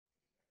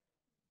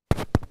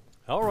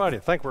All righty, I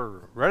think we're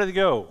ready to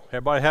go.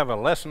 Everybody have a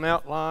lesson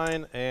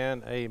outline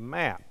and a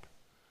map.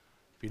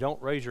 If you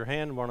don't raise your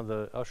hand, one of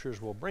the ushers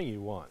will bring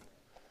you one.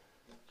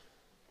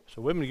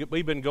 So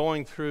we've been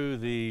going through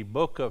the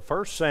book of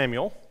 1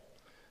 Samuel.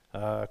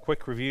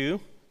 Quick review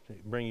to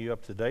bring you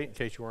up to date in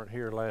case you weren't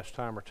here last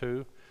time or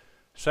two.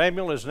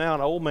 Samuel is now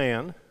an old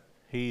man.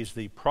 He's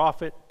the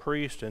prophet,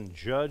 priest, and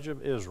judge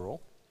of Israel.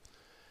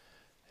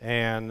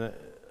 And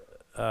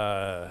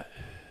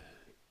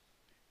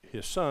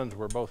his sons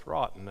were both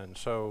rotten, and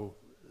so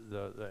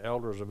the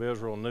elders of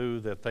Israel knew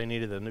that they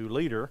needed a new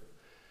leader,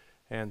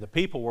 and the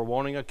people were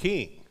wanting a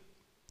king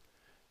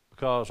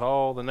because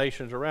all the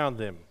nations around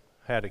them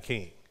had a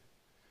king.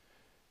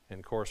 And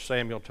of course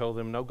Samuel told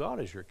them, no, God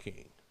is your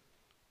king.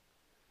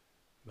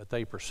 But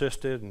they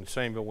persisted, and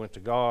Samuel went to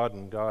God,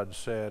 and God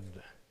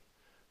said,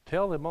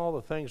 tell them all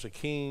the things a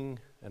king,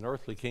 an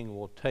earthly king,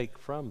 will take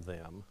from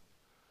them,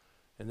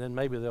 and then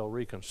maybe they'll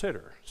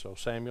reconsider. So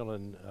Samuel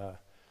in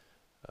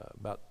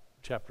about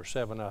chapter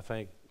 7, I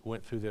think,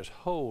 went through this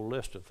whole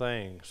list of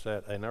things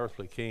that an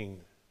earthly king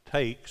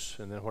takes,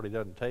 and then what he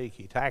doesn't take,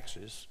 he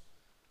taxes.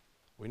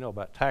 We know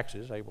about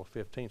taxes. April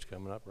 15th is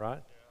coming up,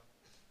 right?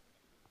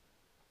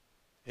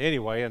 Yeah.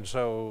 Anyway, and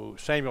so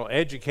Samuel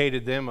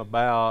educated them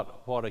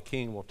about what a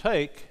king will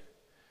take,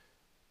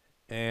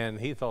 and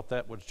he thought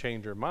that would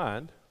change their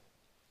mind,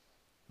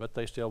 but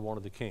they still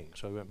wanted the king.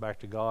 So he went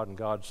back to God, and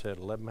God said,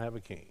 let them have a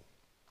king.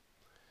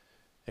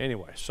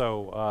 Anyway,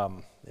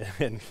 so,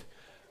 and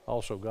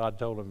also God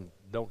told him,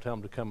 don't tell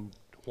them to come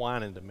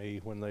whining to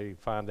me when they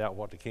find out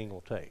what the king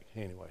will take.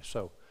 Anyway,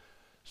 so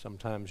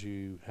sometimes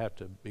you have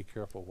to be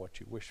careful what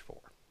you wish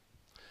for.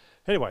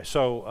 Anyway,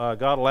 so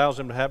God allows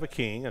him to have a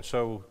king, and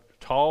so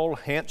tall,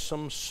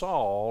 handsome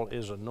Saul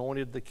is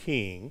anointed the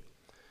king.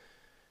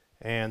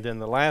 And then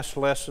the last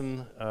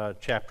lesson,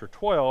 chapter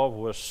 12,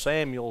 was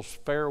Samuel's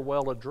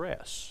farewell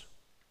address.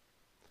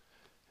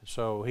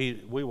 So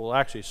we will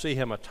actually see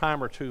him a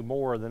time or two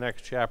more in the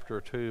next chapter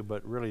or two,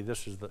 but really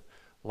this is the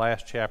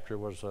last chapter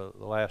was the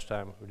last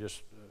time.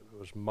 It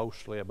was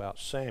mostly about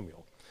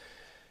Samuel.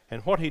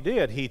 And what he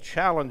did, he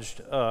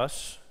challenged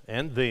us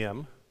and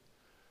them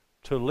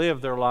to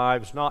live their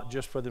lives not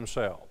just for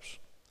themselves,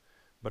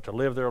 but to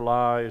live their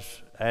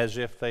lives as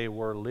if they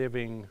were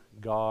living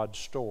God's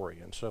story.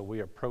 And so we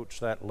approach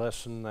that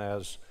lesson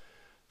as,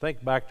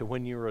 think back to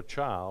when you were a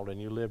child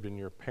and you lived in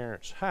your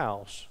parents'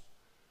 house.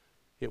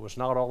 It was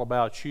not all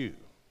about you.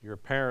 Your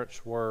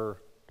parents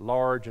were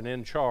large and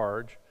in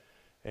charge,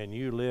 and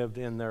you lived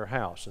in their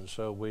house. And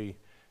so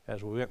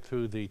as we went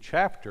through the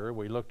chapter,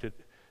 we looked at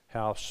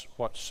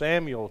what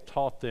Samuel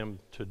taught them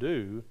to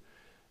do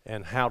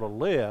and how to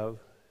live,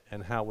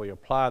 and how we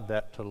applied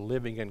that to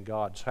living in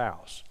God's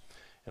house.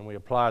 And we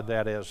applied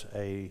that as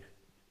an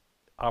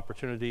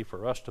opportunity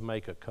for us to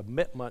make a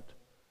commitment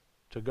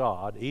to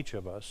God, each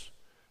of us,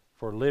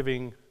 for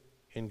living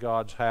in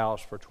God's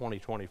house for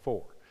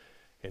 2024.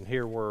 And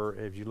here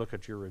if you look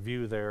at your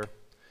review there,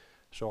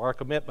 so our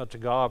commitment to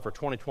God for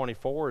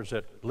 2024 is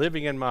that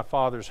living in my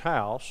Father's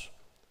house,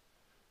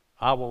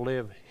 I will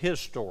live His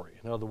story.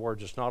 In other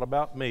words, it's not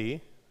about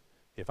me.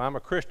 If I'm a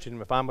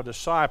Christian, if I'm a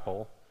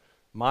disciple,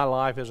 my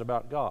life is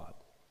about God.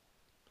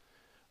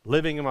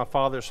 Living in my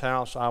Father's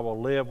house, I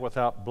will live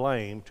without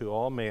blame to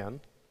all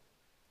men.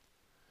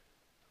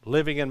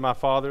 Living in my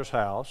Father's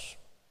house,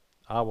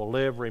 I will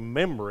live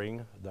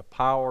remembering the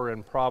power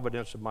and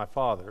providence of my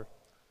Father.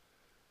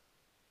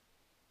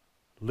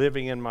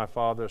 Living in my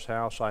Father's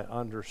house, I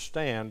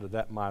understand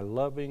that my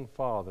loving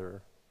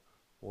Father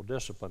will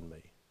discipline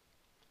me.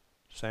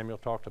 Samuel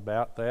talked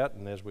about that,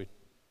 and as we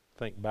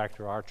think back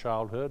to our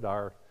childhood,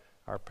 our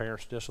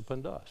parents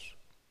disciplined us.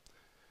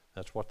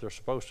 That's what they're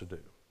supposed to do,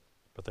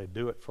 but they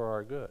do it for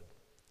our good.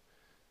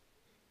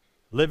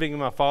 Living in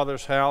my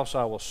Father's house,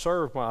 I will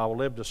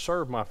live to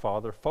serve my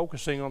Father,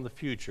 focusing on the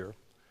future,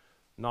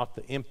 not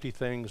the empty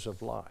things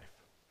of life.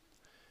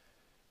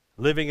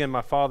 Living in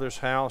my Father's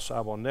house,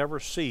 I will never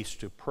cease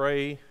to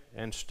pray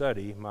and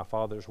study my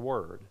Father's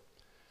Word,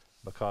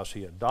 because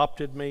He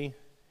adopted me,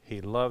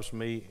 He loves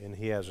me, and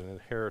He has an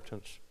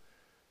inheritance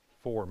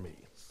for me.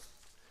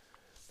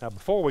 Now,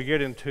 before we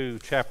get into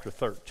chapter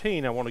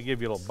 13, I want to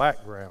give you a little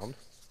background.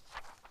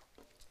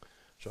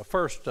 So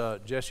first,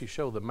 Jesse,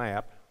 show the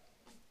map.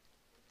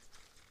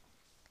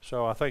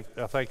 So I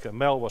think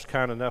Mel was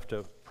kind enough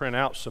to print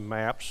out some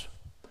maps,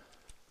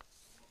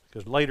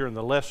 because later in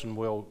the lesson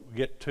we'll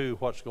get to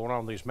what's going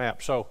on in these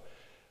maps. So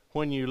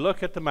when you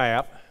look at the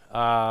map,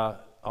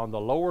 on the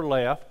lower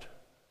left,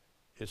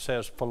 it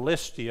says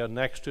Philistia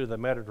next to the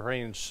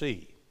Mediterranean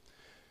Sea.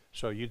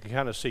 So you can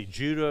kind of see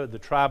Judah,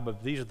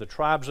 these are the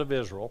tribes of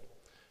Israel.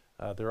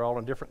 They're all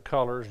in different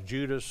colors.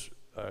 Judah's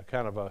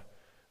kind of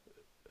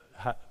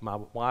my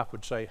wife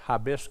would say,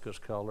 hibiscus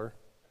color.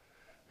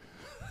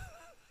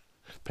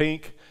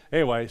 Pink.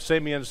 Anyway,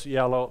 Simeon's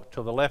yellow.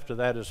 To the left of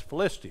that is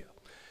Philistia.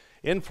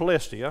 In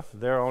Philistia,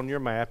 there on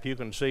your map, you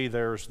can see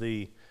there's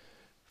the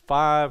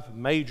 5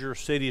 major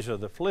cities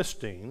of the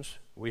Philistines.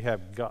 We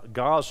have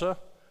Gaza.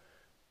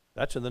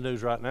 That's in the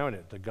news right now, isn't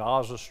it? The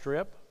Gaza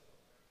Strip,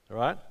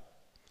 right?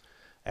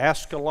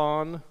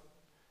 Askelon,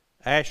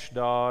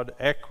 Ashdod,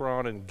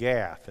 Ekron, and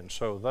Gath. And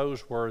so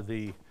those were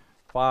the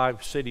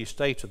 5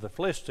 city-states of the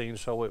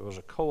Philistines, so it was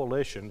a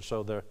coalition.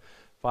 So the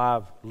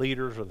 5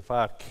 leaders or the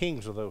 5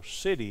 kings of those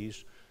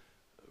cities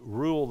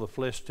ruled the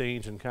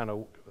Philistines and kind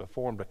of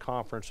formed a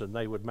conference, and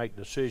they would make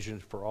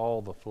decisions for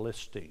all the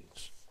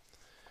Philistines.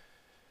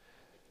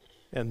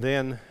 And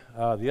then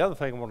the other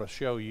thing I want to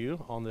show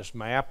you on this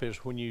map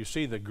is when you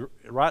see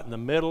right in the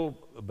middle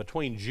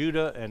between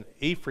Judah and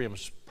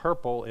Ephraim's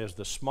purple is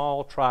the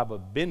small tribe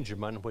of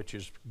Benjamin, which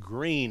is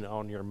green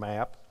on your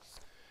map.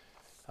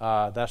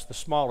 That's the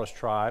smallest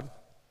tribe.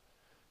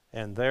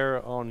 And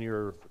there on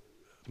your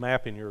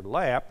map in your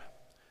lap,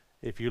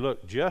 if you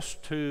look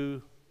just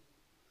to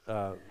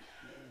the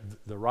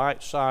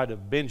right side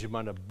of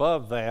Benjamin,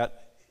 above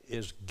that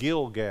is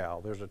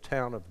Gilgal. There's a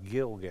town of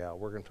Gilgal.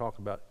 We're going to talk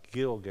about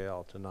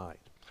Gilgal tonight.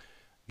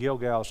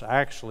 Gilgal is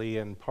actually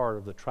in part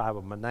of the tribe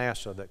of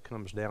Manasseh that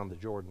comes down the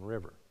Jordan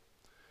River.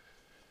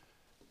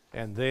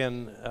 And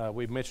then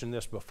we've mentioned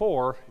this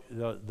before,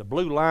 the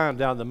blue line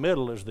down the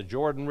middle is the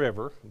Jordan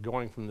River,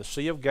 going from the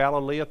Sea of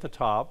Galilee at the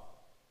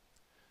top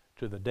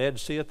to the Dead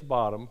Sea at the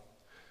bottom.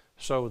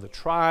 So the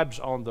tribes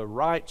on the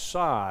right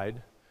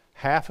side,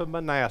 half of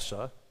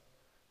Manasseh,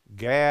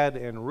 Gad,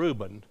 and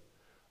Reuben,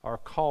 are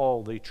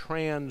called the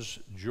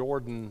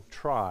Trans-Jordan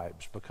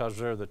tribes because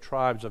they're the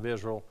tribes of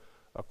Israel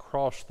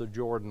across the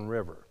Jordan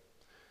River.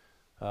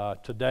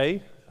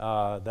 Today,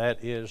 that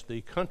is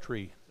the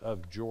country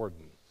of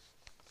Jordan.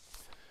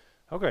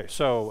 Okay,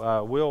 so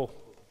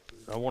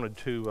I wanted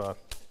to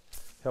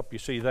help you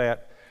see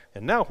that.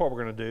 And now what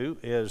we're going to do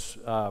is,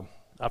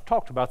 I've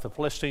talked about the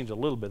Philistines a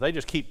little bit. They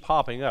just keep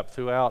popping up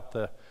throughout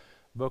the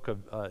book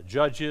of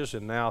Judges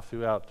and now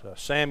throughout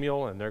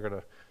Samuel, and they're going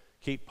to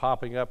keep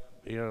popping up,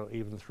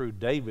 even through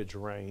David's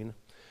reign.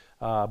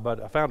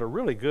 But I found a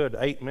really good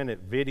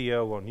 8-minute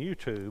video on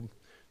YouTube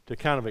to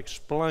kind of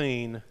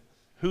explain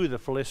who the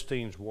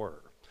Philistines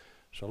were.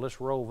 So let's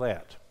roll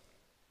that.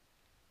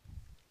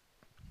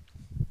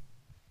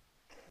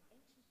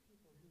 Ancient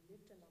people who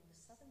lived along the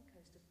southern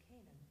coast of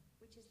Canaan,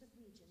 which is the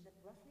region that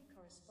roughly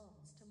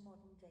corresponds to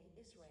modern-day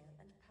Israel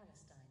and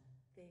Palestine.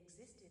 They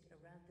existed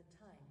around the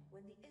time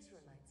when the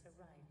Israelites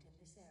arrived in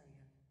this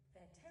area.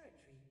 Their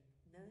territory,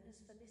 known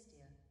as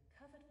Philistia,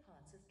 covered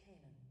parts of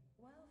Canaan.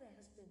 While there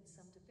has been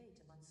some debate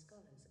among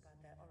scholars about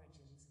their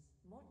origins,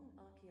 modern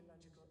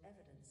archaeological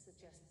evidence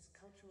suggests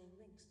cultural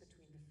links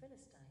between the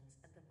Philistines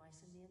and the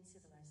Mycenaean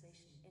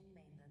civilization in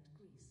mainland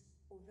Greece.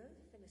 Although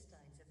the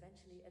Philistines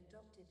eventually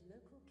adopted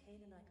local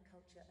Canaanite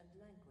culture and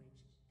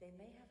language, they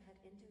may have had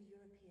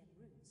Indo-European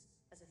roots,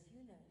 as a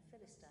few known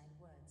Philistine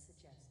words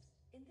suggest.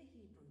 In the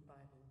Hebrew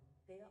Bible,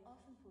 they are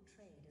often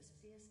portrayed as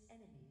fierce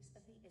enemies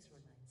of the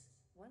Israelites.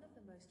 One of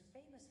the most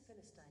famous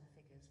Philistine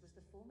figures was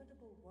the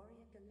formidable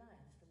warrior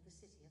Goliath from the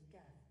city of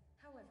Gath.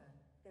 However,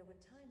 there were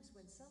times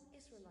when some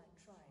Israelite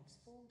tribes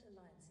formed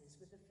alliances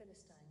with the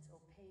Philistines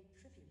or paid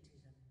tribute to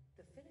them.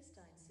 The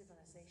Philistine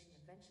civilization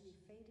eventually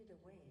faded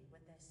away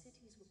when their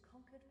cities were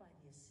conquered by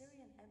the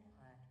Assyrian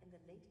Empire in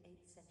the late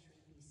 8th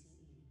century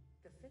BCE.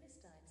 The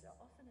Philistines are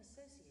often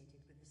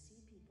associated with the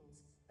Sea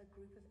Peoples, a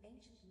group of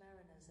ancient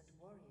mariners and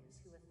warriors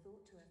who are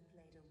thought to have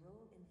played a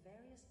role in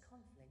various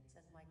conflicts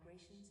and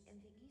migrations in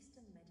the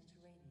eastern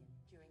Mediterranean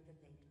during the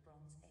late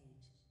Bronze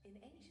Age. In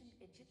ancient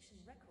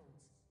Egyptian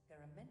records, there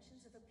are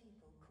mentions of a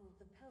people called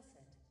the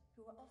Pelset,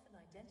 who are often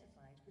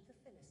identified with the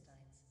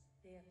Philistines.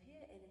 They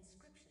appear in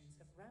inscriptions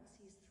of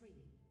Ramses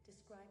III,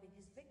 describing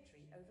his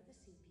victory over the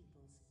Sea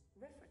Peoples.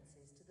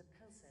 References to the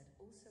Pelset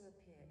also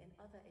appear in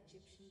other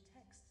Egyptian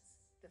texts.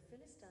 The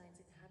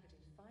Philistines inhabited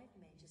 5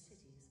 major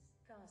cities: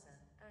 Gaza,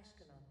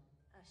 Ashkelon,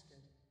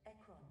 Ashdod,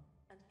 Ekron,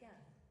 and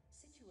Gath,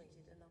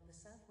 situated along the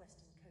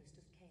southwestern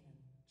coast of Canaan.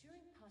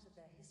 During part of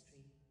their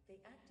history, they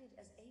acted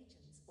as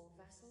agents or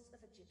vassals of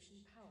Egyptian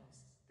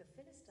powers. The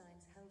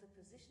Philistines held a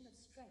position of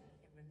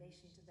strength in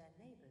relation to their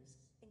neighbors,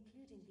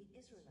 including the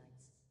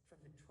Israelites,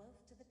 from the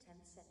 12th to the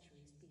 10th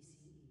centuries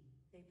BCE.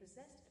 They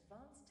possessed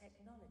advanced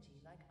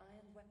technology like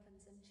iron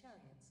weapons and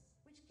chariots,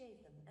 which gave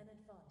them an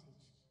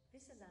advantage.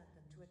 This allowed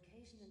them to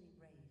occasionally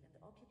raid and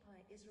occupy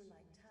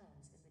Israelite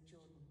towns in the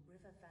Jordan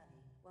River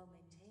Valley while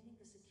maintaining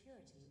the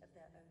security of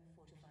their own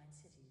fortified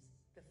cities.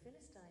 The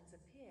Philistines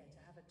appear to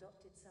have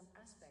adopted some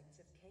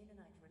aspects of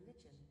Canaanite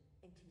religion,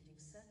 including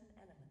certain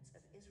elements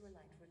of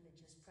Israelite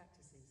religious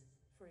practices.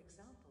 For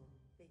example,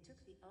 they took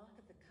the Ark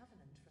of the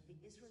Covenant from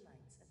the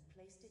Israelites and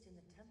placed it in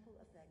the temple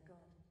of their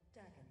god,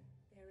 Dagon.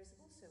 There is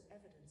also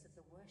evidence of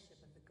the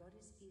worship of the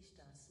goddess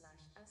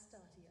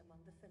Ishtar/Astarte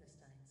among the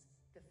Philistines.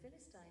 The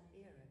Philistine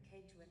era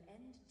came to an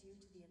end due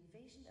to the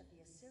invasion of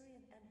the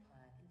Assyrian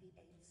Empire in the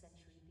 8th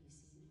century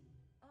BCE.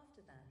 After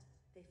that,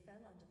 they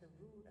fell under the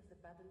rule of the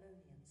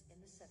Babylonians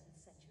in the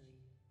 7th century.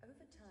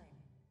 Over time,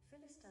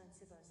 Philistine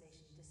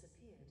civilization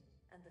disappeared,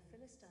 and the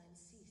Philistines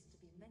ceased to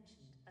be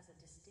mentioned as a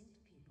distinct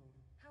people.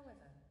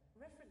 However,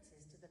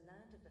 references to the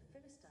land of the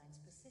Philistines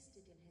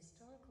persisted in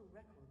historical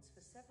records for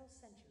several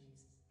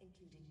centuries,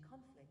 including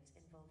conflicts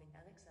involving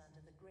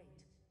Alexander the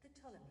Great, the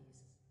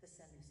Ptolemies, the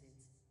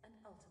Seleucids, and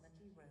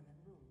ultimately Roman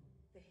rule.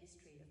 The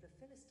history of the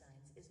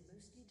Philistines is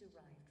mostly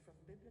derived from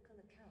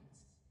biblical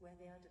accounts, where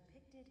they are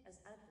depicted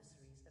as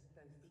adversaries of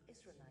both the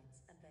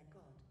Israelites and their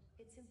God.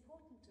 It's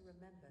important to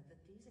remember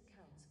that these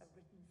accounts are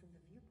written from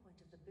the viewpoint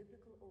of the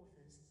biblical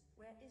authors,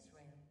 where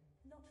Israel,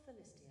 not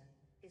Philistia,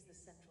 is the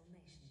central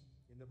nation.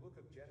 In the book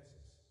of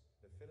Genesis,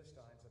 the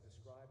Philistines are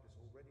described as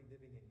already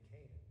living in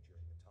Canaan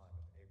during the time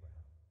of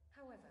Abraham.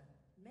 However,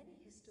 many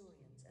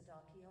historians and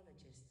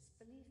archaeologists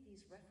believe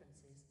these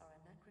references are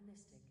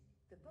anachronistic.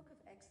 The book of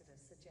Exodus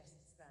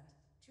suggests that,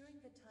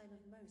 during the time of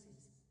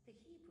Moses, the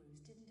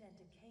Hebrews didn't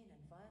enter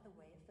Canaan via the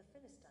way of the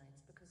Philistines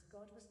because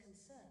God was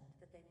concerned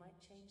that they might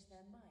change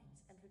their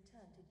minds and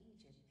return to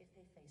Egypt if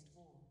they faced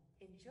war.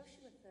 In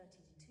Joshua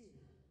 13:2,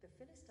 the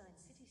Philistine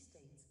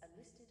city-states are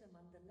listed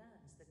among the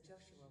lands that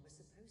Joshua was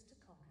supposed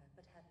to conquer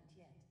but hadn't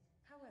yet.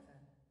 However,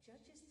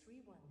 Judges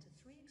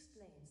 3:1-3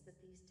 explains that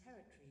these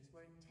territories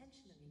were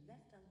intentionally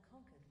left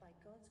unconquered by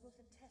God's will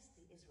to test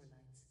the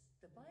Israelites.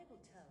 The Bible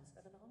tells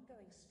of an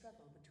ongoing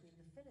struggle between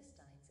the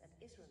Philistines and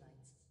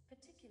Israelites,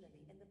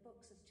 particularly in the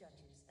books of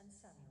Judges and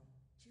Samuel.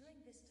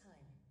 During this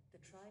time, the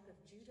tribe of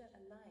Judah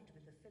allied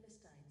with the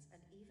Philistines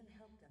and even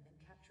helped them in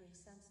capturing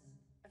Samson,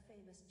 a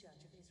famous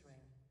judge of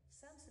Israel.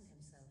 Samson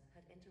himself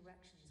had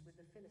interactions with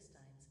the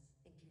Philistines,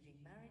 including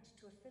marriage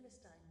to a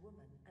Philistine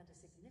woman and a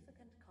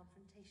significant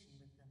confrontation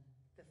with them.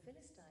 The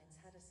Philistines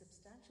had a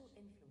substantial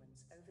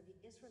influence over the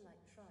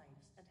Israelite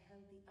tribes and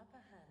held the upper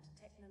hand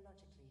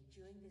technologically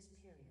during this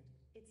period.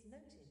 It's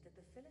noted that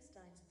the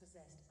Philistines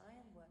possessed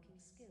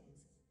iron-working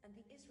skills, and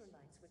the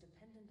Israelites were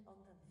dependent on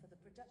them for the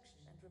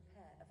production and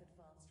repair of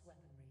advanced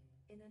weaponry.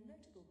 In a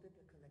notable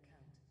biblical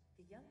account,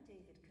 the young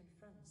David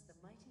confronts the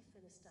mighty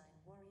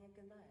Philistine warrior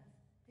Goliath.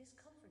 This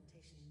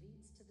confrontation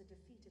leads to the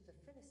defeat of the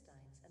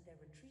Philistines and their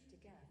retreat to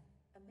Gath,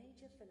 a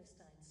major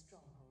Philistine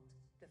stronghold.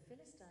 The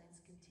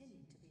Philistines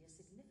continued to be a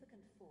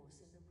significant force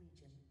in the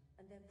region,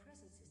 and their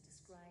presence is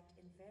described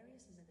in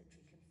various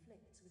military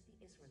conflicts with the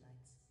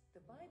Israelites.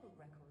 The Bible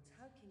records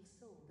how King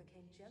Saul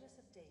became jealous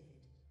of David,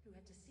 who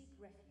had to seek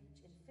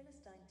refuge in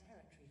Philistine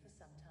territory for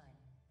some time.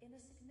 In a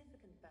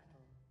significant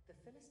battle, the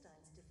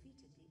Philistines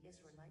defeated the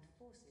Israelite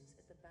forces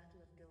at the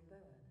Battle of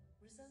Gilboa,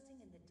 resulting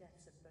in the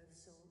deaths of both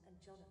Saul and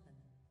Jonathan,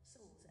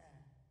 Saul's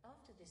heir.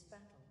 After this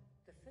battle,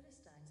 the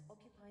Philistines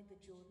occupied the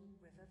Jordan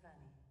River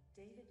Valley.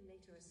 David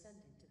later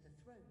ascended to the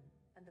throne,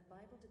 and the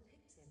Bible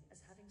depicts him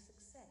as having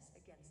success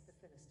against the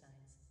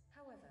Philistines.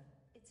 However,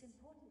 it's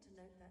important to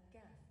note that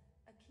Gath,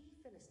 a key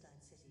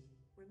Philistine city,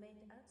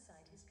 remained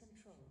outside his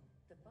control.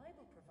 The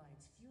Bible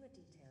provides fewer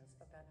details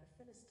about the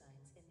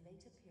Philistines in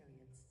later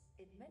periods.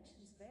 It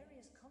mentions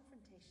various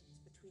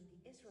confrontations between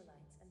the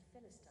Israelites and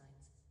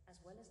Philistines, as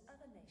well as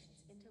other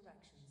nations'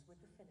 interactions with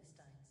the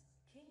Philistines.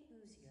 King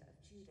Uzziah of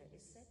Judah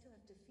is said to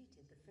have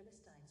defeated the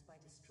Philistines by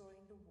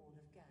destroying the wall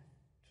of Gath.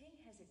 King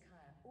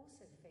Hezekiah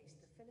also faced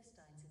the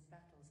Philistines in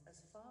battles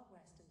as far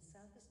west and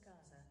south as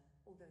Gaza,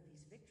 although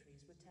these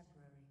victories were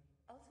temporary.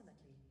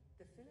 Ultimately,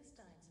 the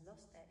Philistines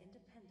lost their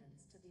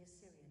independence to the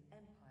Assyrian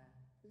Empire.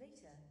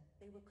 Later,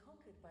 they were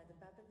conquered by the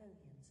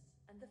Babylonians,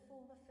 and the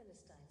former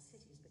Philistine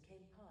cities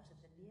became part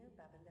of the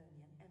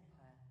Neo-Babylonian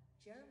Empire.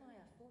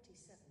 Jeremiah 47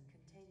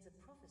 contains a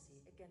prophecy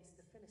against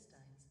the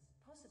Philistines,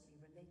 possibly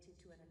related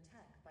to an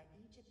attack by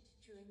Egypt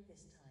during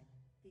this time.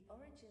 The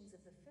origins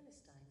of the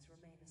Philistines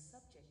remain a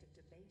subject of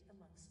debate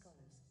among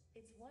scholars.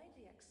 It's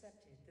widely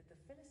accepted that the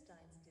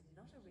Philistines did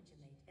not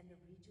originate in the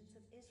regions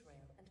of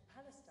Israel and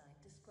Palestine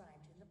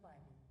described in the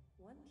Bible.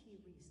 One key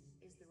reason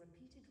is the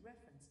repeated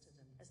reference to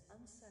them as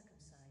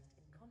uncircumcised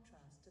in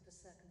contrast to the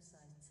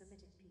circumcised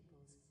Semitic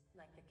peoples,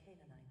 like the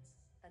Canaanites.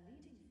 A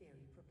leading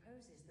theory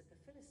proposes that the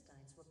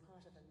Philistines were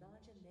part of a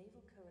larger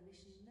naval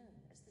coalition known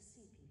as the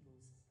Sea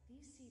Peoples.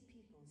 These Sea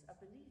Peoples are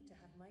believed to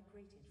have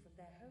migrated from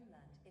their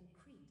homeland in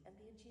Crete and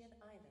the Aegean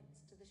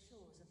Islands to the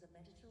shores of the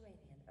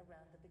Mediterranean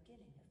around the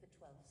beginning of the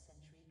 12th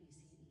century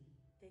BCE.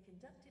 They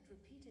conducted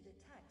repeated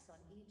attacks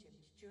on Egypt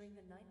during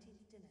the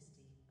 19th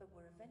dynasty, but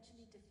were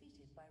eventually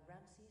defeated by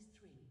Ramses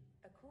III.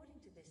 According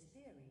to this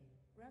theory,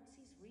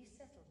 Ramses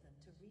resettled them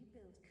to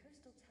rebuild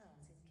coastal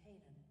towns in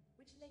Canaan,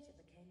 which later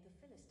became the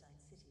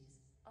Philistine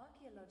cities.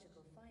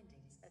 Archaeological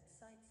findings at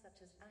sites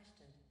such as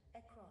Ashdod,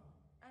 Ekron,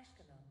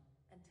 Ashkelon,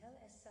 and Tel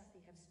Es-Safi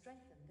have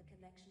strengthened the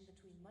connection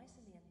between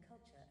Mycenaean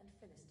culture and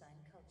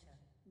Philistine culture.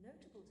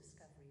 Notable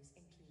discoveries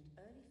include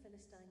early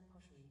Philistine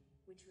pottery,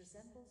 which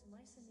resembles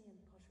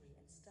Mycenaean pottery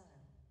in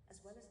style, as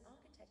well as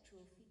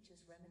architectural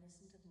features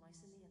reminiscent of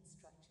Mycenaean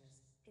structures.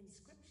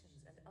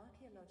 Inscriptions and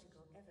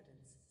archaeological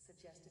evidence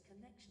suggest a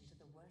connection to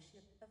the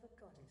worship of a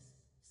goddess.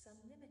 Some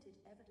limited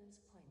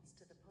evidence points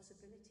to the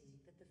possibility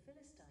that the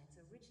Philistines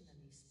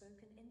originally spoke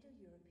an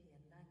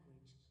Indo-European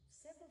language.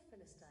 Several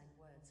Philistine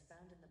words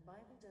found in the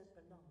Bible don't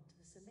belong to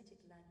the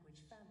Semitic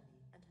language family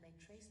and may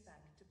trace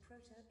back to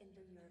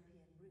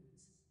Proto-Indo-European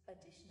roots.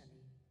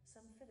 Additionally,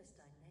 some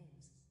Philistine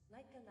names,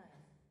 like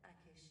Goliath,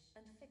 Achish,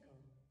 and Fickle,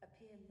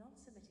 appear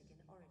non-Semitic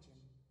in origin,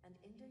 and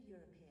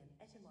Indo-European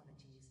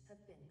etymologies have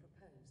been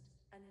proposed.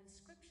 An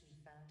inscription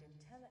found in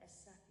Tel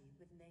Es-Safi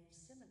with names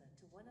similar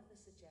to one of the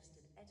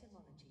suggested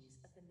etymologies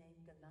of the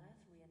name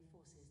Goliath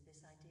reinforces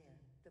this idea.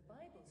 The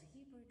Bible's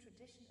Hebrew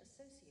tradition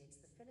associates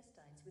the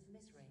Philistines with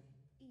Mizraim,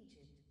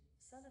 Egypt,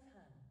 son of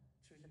Ham,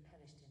 through the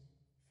Pelishtim,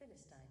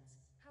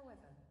 Philistines.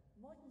 However,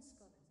 modern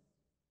scholars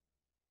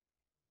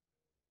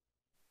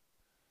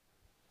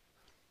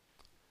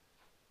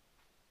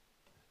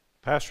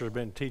Pastor has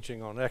been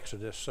teaching on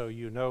Exodus, so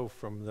you know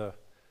from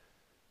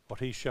what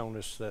he's shown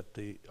us that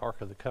the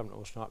Ark of the Covenant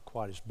was not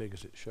quite as big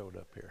as it showed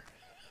up here.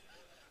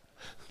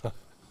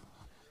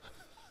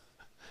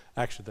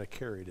 Actually, they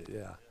carried it,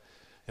 yeah.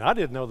 And I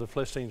didn't know the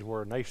Philistines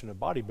were a nation of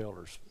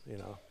bodybuilders, you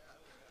know.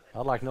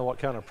 I'd like to know what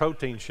kind of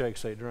protein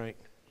shakes they drink.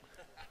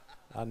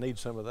 I need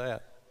some of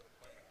that.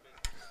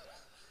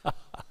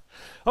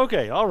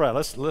 Okay, all right,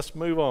 let's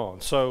move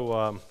on.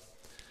 So,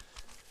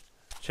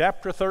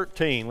 chapter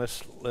 13,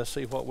 let's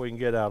see what we can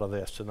get out of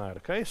this tonight,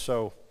 okay?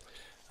 So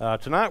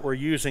tonight we're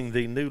using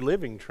the New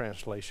Living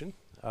Translation,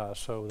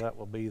 so that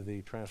will be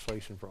the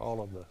translation for all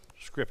of the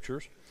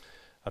scriptures.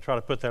 I try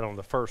to put that on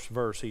the first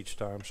verse each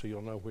time so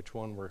you'll know which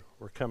one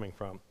we're coming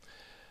from.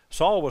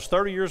 Saul was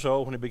 30 years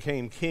old when he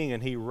became king,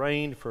 and he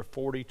reigned for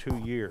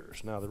 42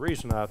 years. Now the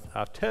reason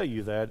I tell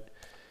you that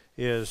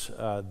is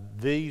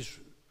these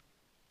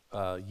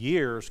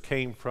years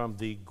came from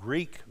the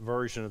Greek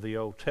version of the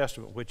Old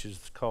Testament, which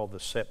is called the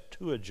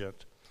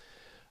Septuagint.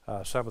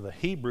 Some of the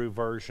Hebrew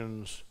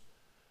versions,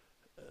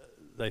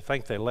 they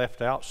think they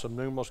left out some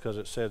numerals because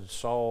it said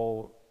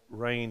Saul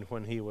reigned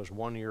when he was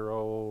 1 year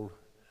old,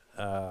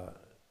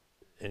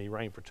 and he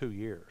reigned for 2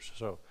 years.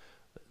 So,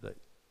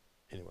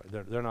 anyway,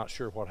 they're not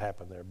sure what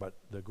happened there. But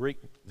the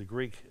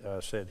Greek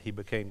said he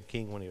became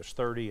king when he was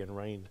 30 and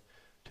reigned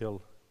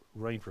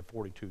for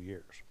 42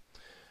 years.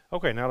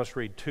 Okay, now let's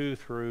read 2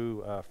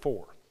 through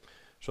 4.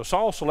 So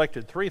Saul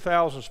selected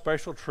 3,000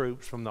 special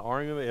troops from the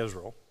army of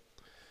Israel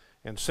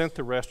and sent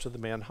the rest of the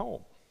men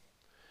home.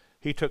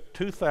 He took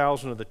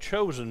 2,000 of the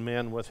chosen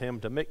men with him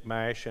to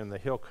Michmash and the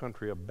hill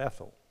country of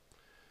Bethel.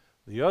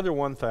 The other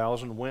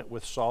 1,000 went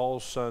with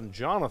Saul's son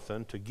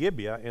Jonathan to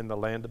Gibeah in the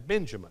land of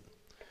Benjamin.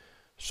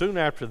 Soon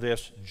after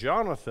this,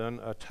 Jonathan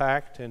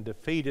attacked and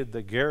defeated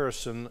the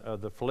garrison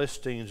of the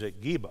Philistines at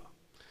Geba.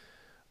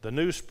 The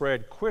news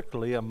spread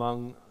quickly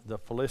among the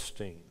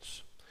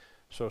Philistines.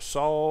 So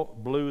Saul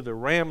blew the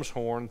ram's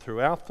horn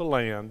throughout the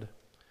land,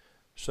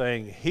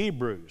 saying,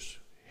 "Hebrews,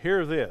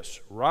 hear this,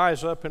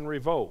 rise up and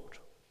revolt."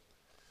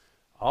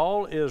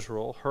 All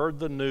Israel heard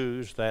the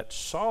news that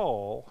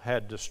Saul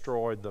had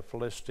destroyed the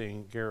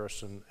Philistine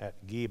garrison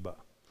at Geba.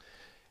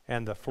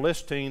 And the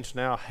Philistines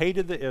now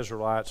hated the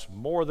Israelites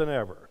more than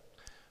ever.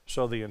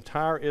 So the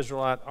entire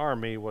Israelite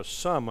army was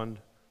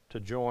summoned to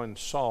join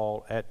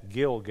Saul at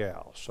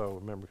Gilgal. So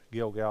remember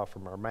Gilgal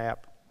from our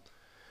map.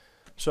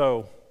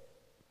 So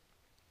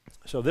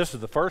this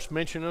is the first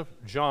mention of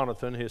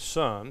Jonathan, his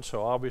son.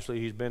 So obviously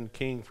he's been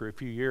king for a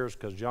few years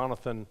because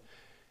Jonathan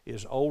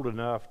is old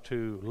enough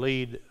to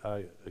lead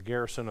a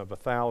garrison of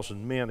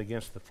 1,000 men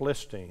against the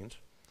Philistines.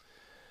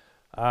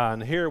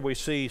 And here we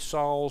see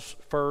Saul's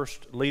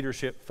first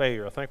leadership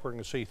failure. I think we're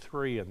going to see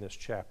 3 in this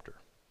chapter.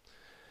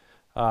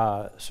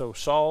 So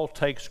Saul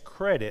takes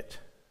credit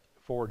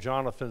for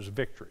Jonathan's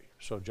victory.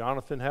 So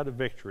Jonathan had a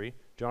victory.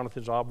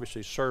 Jonathan's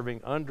obviously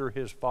serving under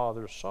his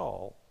father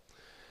Saul.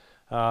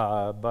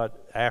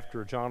 But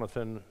after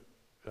Jonathan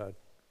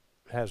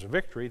has a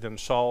victory, then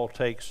Saul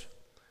takes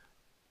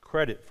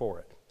credit for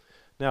it.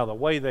 Now the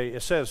way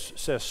it says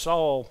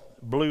Saul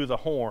blew the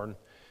horn.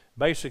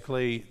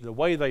 Basically, the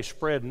way they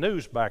spread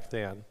news back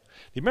then. Do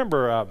you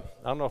remember, I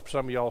don't know if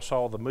some of y'all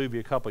saw the movie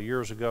a couple of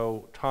years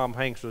ago, Tom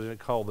Hanks was in it,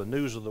 called The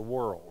News of the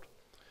World.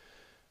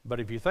 But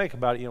if you think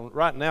about it,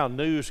 right now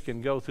news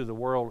can go through the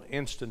world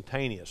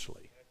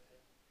instantaneously.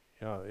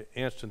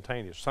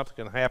 Instantaneous. Something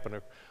can happen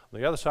on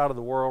the other side of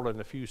the world in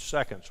a few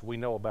seconds. We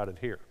know about it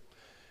here.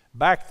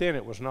 Back then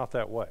it was not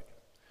that way.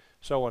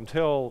 So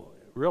until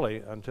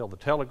the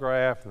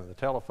telegraph and the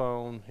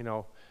telephone,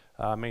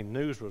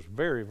 news was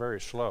very,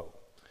 very slow.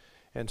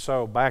 And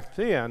so back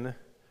then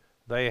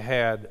they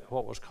had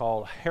what was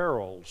called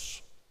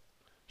heralds.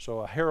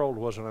 So a herald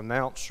was an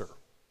announcer.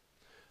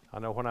 I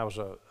know when I was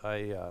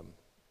a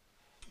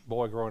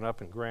boy growing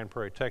up in Grand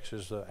Prairie,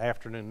 Texas, the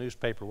afternoon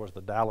newspaper was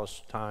the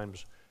Dallas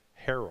Times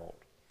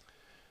Herald.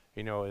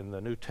 In the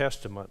New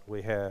Testament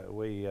with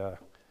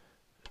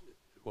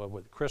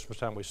Christmas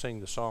time we sing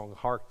the song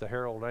 "Hark the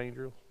Herald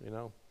Angel,"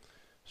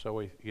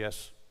 So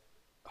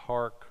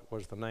Hark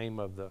was the name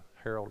of the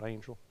herald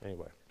angel.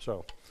 Anyway,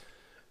 so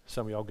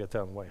some of y'all get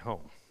that on the way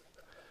home.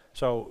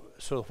 So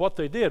what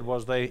they did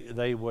was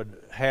they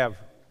would have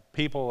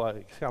people,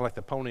 kind of like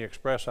the Pony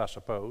Express, I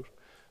suppose,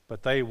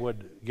 but they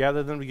would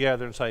gather them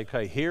together and say,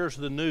 okay, here's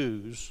the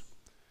news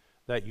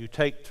that you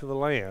take to the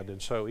land.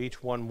 And so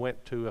each one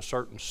went to a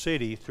certain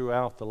city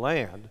throughout the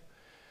land,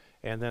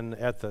 and then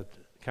at the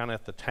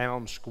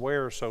town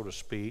square, so to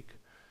speak,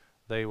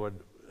 they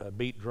would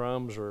beat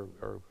drums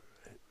or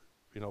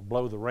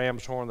blow the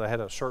ram's horn. They had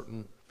a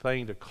certain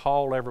thing to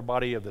call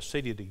everybody of the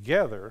city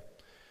together,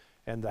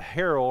 and the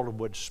herald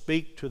would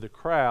speak to the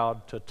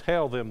crowd to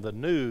tell them the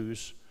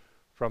news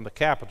from the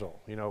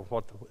capital.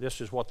 This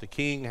is what the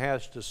king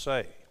has to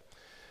say.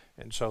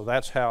 And so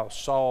that's how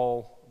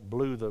Saul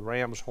blew the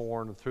ram's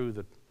horn through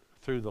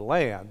the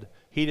land.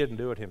 He didn't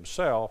do it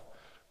himself.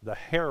 The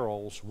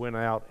heralds went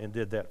out and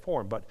did that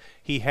for him. But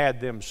he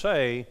had them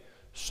say,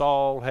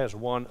 Saul has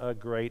won a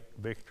great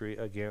victory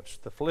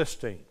against the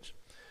Philistines.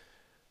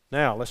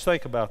 Now, let's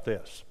think about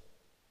this.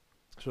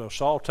 So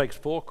Saul takes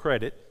full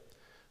credit.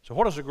 So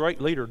what does a great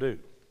leader do?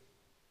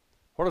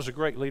 What does a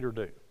great leader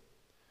do?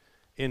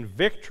 In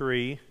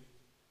victory,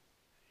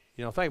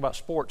 think about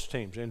sports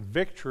teams. In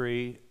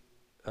victory,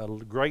 a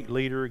great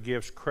leader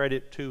gives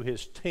credit to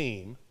his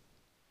team.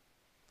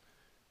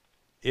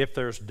 If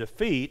there's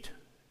defeat,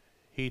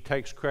 he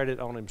takes credit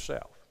on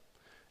himself.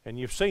 And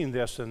you've seen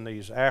this in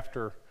these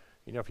after,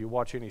 if you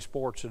watch any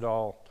sports at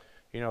all,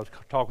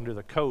 talking to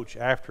the coach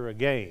after a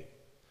game.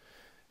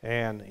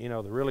 And,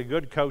 the really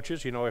good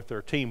coaches, if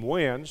their team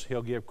wins,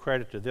 he'll give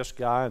credit to this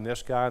guy and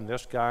this guy and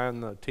this guy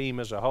and the team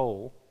as a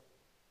whole.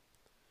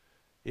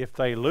 If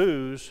they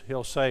lose,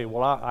 he'll say,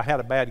 well, I had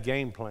a bad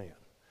game plan.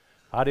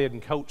 I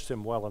didn't coach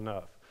them well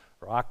enough,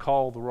 or I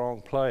called the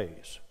wrong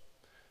plays.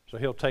 So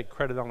he'll take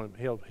credit on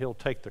it. He'll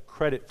take the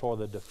credit for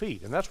the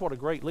defeat. And that's what a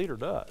great leader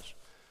does.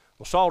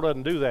 Well, Saul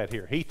doesn't do that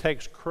here. He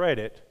takes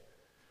credit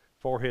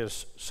for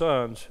his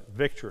son's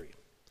victory.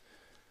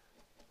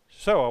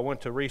 So I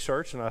went to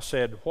research and I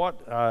said,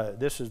 I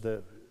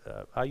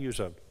use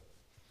a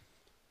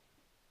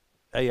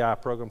AI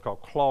program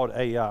called Claude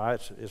AI.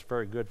 It's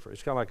very good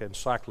it's kind of like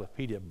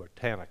Encyclopedia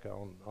Britannica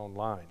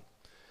online.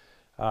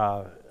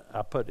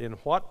 I put in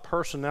what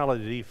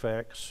personality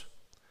defects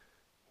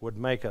would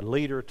make a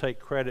leader take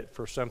credit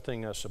for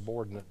something a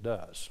subordinate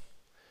does.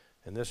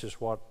 And this is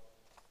what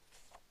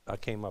I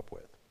came up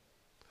with.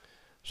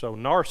 So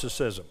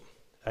narcissism.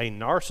 A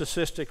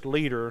narcissistic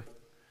leader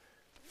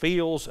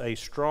feels a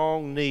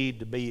strong need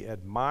to be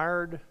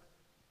admired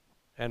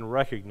and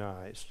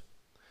recognized.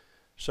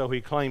 So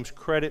he claims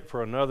credit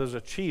for another's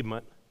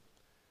achievement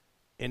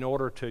in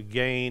order to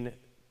gain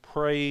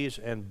praise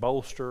and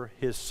bolster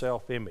his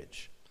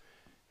self-image.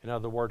 In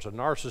other words, a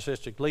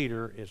narcissistic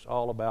leader is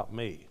all about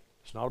me.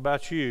 It's not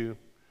about you.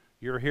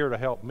 You're here to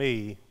help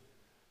me,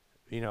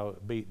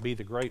 be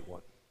the great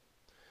one.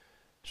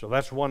 So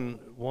that's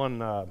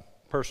one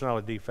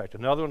personality defect.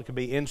 Another one could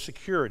be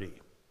insecurity.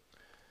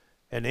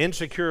 An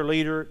insecure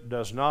leader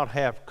does not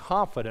have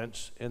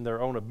confidence in their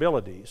own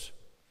abilities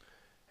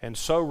and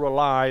so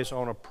relies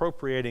on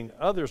appropriating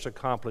others'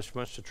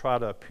 accomplishments to try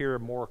to appear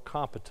more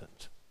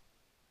competent.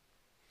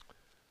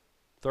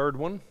 Third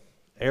one,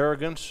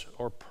 arrogance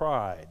or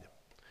pride.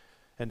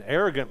 An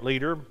arrogant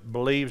leader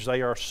believes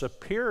they are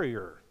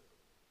superior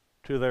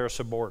to their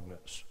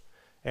subordinates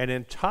and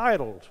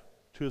entitled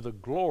to the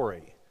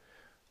glory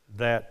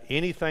that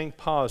anything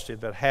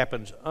positive that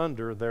happens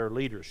under their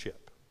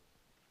leadership.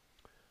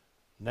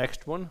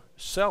 Next one,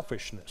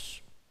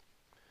 selfishness.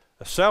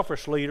 A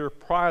selfish leader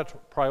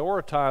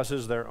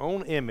prioritizes their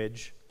own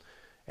image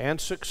and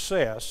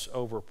success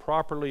over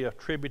properly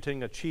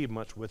attributing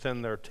achievements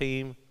within their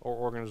team or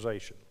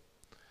organization.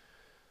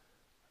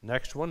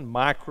 Next one,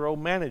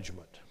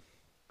 micromanagement.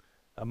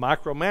 A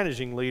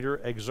micromanaging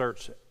leader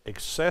exerts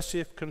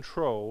excessive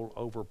control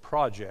over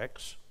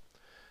projects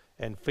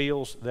and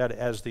feels that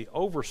as the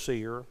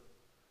overseer,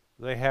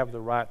 they have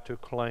the right to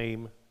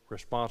claim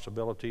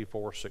responsibility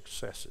for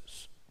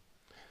successes.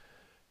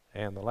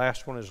 And the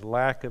last one is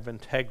lack of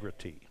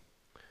integrity.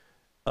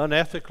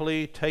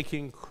 Unethically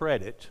taking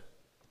credit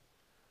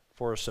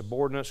for a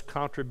subordinate's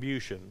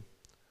contribution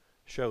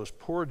shows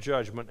poor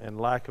judgment and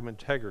lack of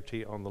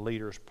integrity on the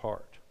leader's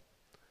part.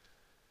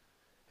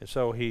 And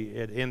so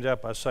it ends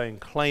up by saying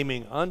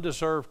claiming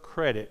undeserved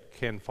credit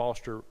can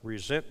foster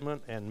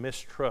resentment and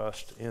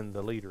mistrust in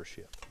the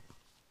leadership.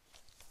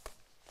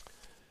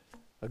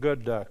 A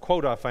good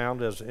quote I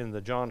found is in the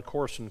John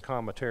Corson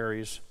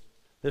commentaries.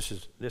 This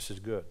is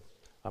good.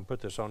 I'll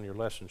put this on your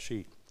lesson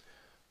sheet.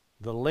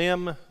 The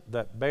limb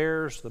that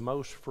bears the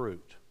most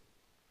fruit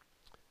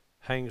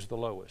hangs the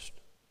lowest.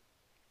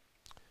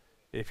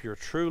 If you're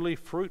truly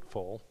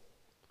fruitful,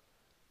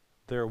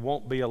 there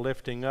won't be a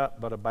lifting up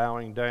but a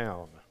bowing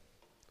down.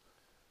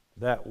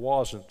 That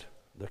wasn't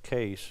the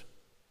case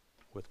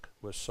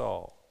with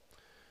Saul.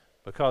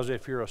 Because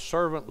if you're a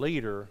servant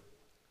leader,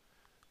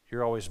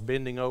 you're always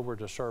bending over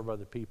to serve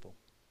other people.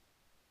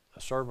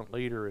 A servant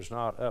leader is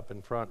not up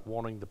in front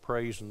wanting the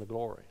praise and the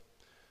glory.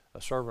 A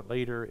servant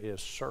leader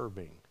is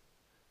serving,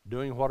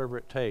 doing whatever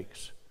it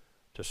takes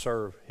to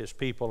serve his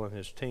people and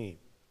his team.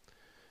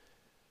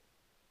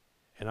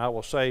 And I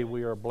will say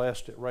we are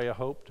blessed at Ray of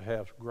Hope to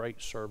have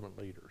great servant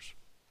leaders.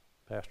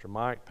 Pastor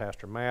Mike,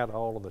 Pastor Matt,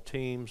 all of the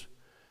teams,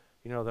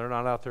 they're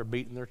not out there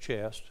beating their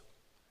chest.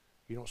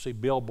 You don't see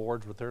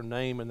billboards with their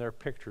name and their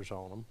pictures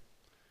on them.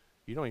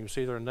 You don't even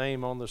see their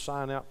name on the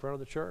sign out front of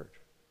the church.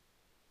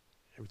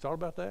 Have you thought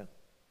about that?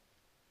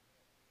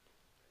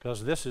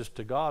 Because this is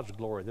to God's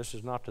glory. This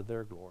is not to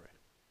their glory.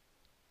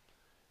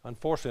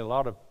 Unfortunately,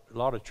 a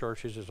lot of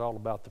churches is all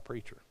about the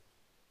preacher.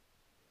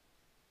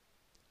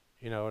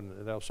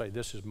 And they'll say,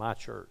 this is my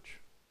church.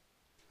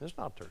 It's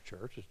not their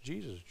church. It's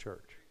Jesus'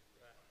 church.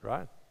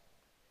 Right?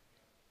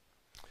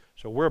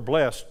 So we're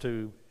blessed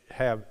to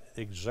have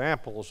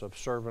examples of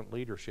servant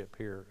leadership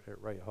here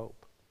at Ray of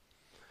Hope.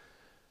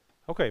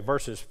 Okay,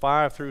 verses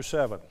 5 through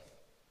 7.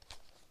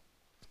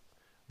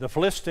 The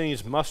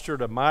Philistines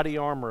mustered a mighty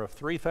armor of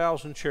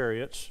 3,000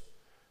 chariots,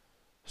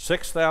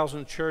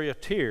 6,000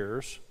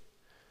 charioteers,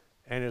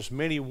 and as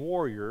many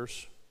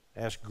warriors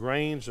as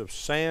grains of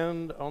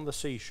sand on the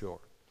seashore.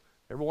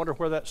 Ever wonder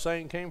where that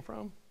saying came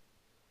from?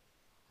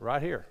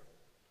 Right here.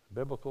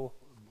 Biblical,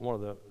 one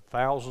of the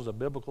thousands of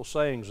biblical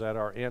sayings that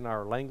are in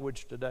our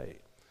language today.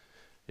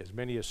 As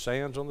many as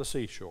sands on the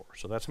seashore.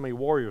 So that's how many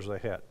warriors they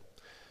had.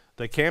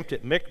 They camped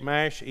at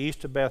Michmash,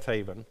 east of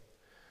Bethaven.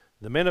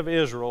 The men of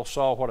Israel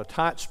saw what a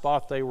tight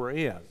spot they were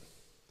in.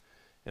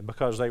 And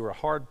because they were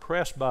hard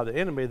pressed by the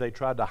enemy, they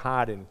tried to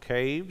hide in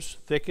caves,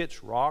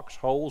 thickets, rocks,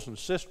 holes, and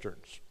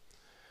cisterns.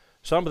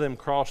 Some of them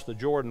crossed the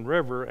Jordan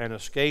River and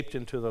escaped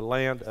into the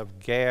land of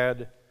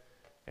Gad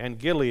and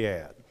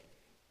Gilead.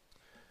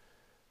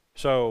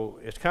 So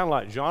it's kind of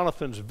like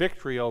Jonathan's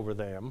victory over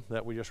them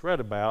that we just read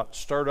about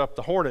stirred up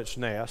the hornet's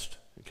nest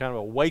and kind of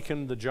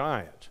awakened the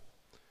giant.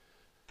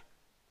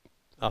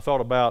 I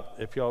thought about,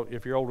 if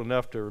you're old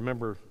enough to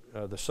remember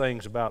the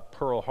sayings about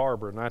Pearl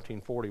Harbor in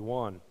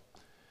 1941,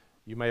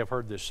 you may have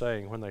heard this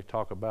saying when they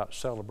talk about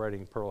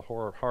celebrating Pearl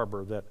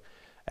Harbor, that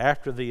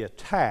after the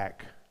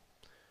attack,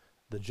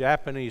 the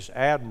Japanese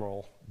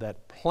admiral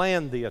that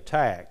planned the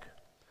attack,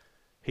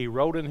 he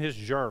wrote in his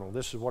journal,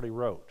 this is what he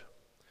wrote.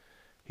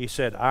 He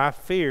said, "I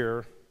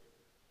fear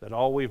that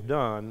all we've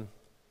done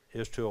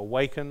is to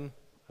awaken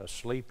a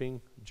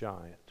sleeping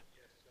giant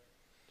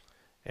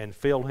and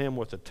fill him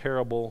with a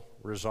terrible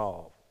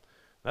resolve."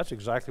 That's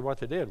exactly what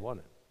they did,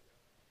 wasn't it?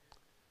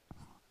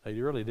 They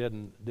really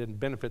didn't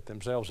benefit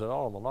themselves at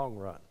all in the long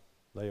run.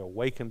 They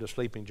awakened a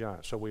sleeping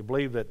giant. So we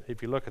believe that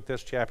if you look at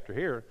this chapter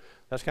here,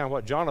 that's kind of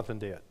what Jonathan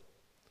did.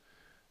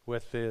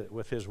 With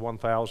his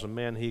 1,000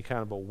 men, he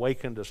kind of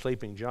awakened a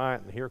sleeping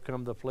giant, and here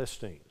come the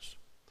Philistines.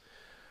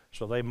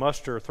 So they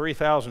muster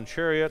 3,000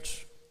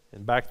 chariots,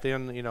 and back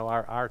then, you know,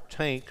 our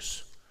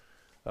tanks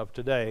of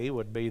today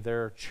would be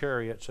their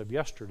chariots of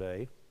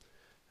yesterday.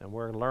 And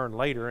we're going to learn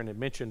later, and it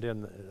mentioned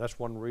that's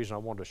one reason I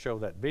wanted to show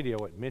that video,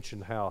 it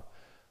mentioned how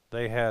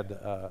they had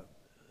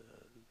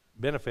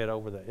benefit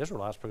over the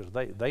Israelites because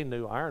they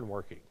knew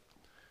ironworking.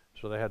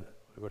 So they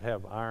would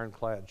have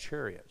ironclad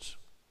chariots.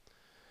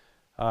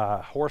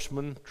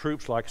 Horsemen,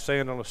 troops like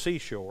sand on a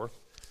seashore.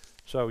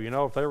 So, you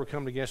know, if they were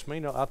coming against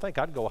me, I think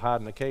I'd go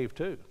hide in a cave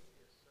too.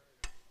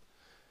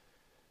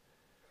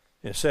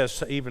 It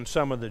says even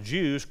some of the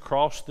Jews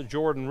crossed the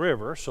Jordan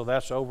River, so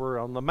that's over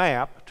on the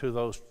map to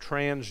those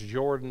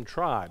Trans-Jordan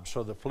tribes.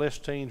 So the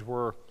Philistines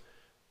were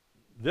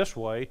this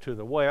way to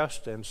the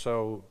west, and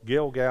so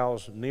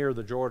Gilgal's near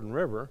the Jordan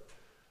River.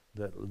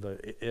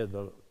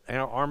 The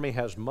army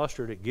has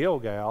mustered at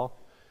Gilgal,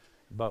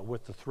 but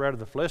with the threat of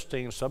the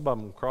Philistines, some of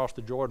them cross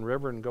the Jordan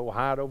River and go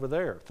hide over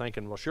there,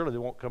 thinking, well, surely they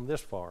won't come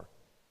this far.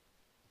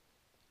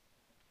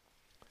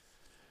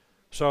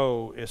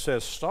 So it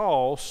says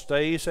Saul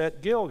stays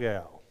at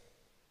Gilgal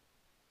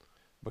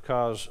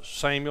because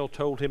Samuel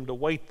told him to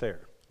wait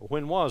there. Well,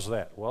 when was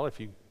that? Well, if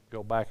you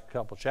go back a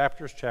couple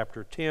chapters,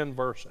 chapter 10,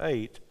 verse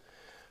 8.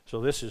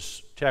 So this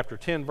is chapter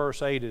 10,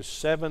 verse 8 is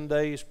 7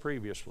 days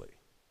previously.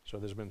 So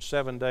there's been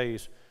 7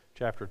 days,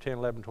 chapter 10,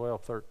 11,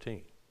 12,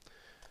 13.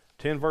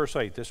 10, verse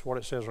 8, this is what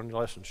it says on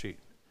your lesson sheet.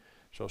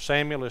 So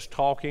Samuel is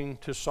talking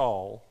to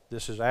Saul.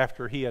 This is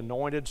after he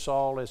anointed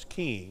Saul as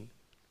king.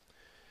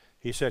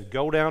 He said,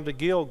 "Go down to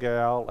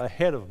Gilgal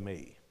ahead of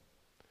me.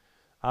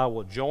 I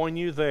will join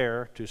you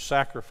there to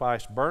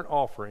sacrifice burnt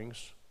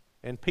offerings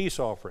and peace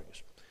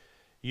offerings.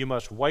 You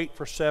must wait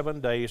for 7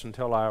 days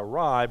until I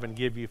arrive and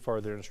give you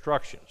further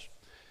instructions."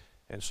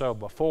 And so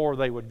before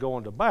they would go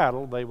into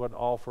battle, they would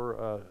offer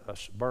a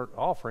burnt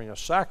offering, a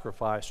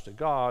sacrifice to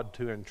God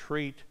to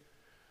entreat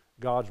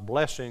God's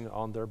blessing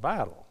on their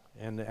battle.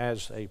 And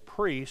as a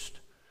priest,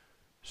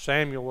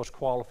 Samuel was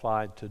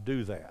qualified to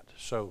do that.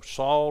 So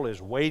Saul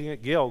is waiting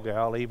at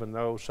Gilgal, even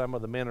though some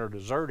of the men are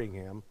deserting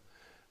him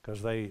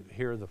because they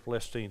hear the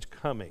Philistines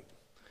coming.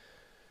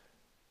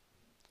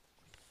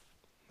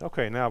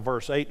 Okay, now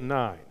verse 8 and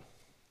 9.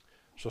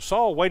 So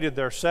Saul waited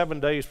there 7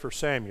 days for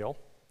Samuel,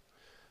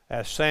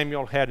 as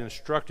Samuel had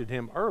instructed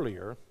him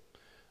earlier,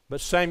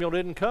 but Samuel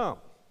didn't come.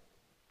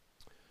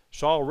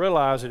 Saul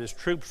realized that his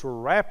troops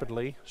were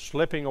rapidly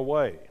slipping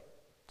away.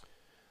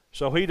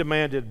 So he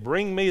demanded,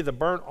 "Bring me the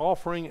burnt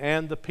offering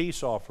and the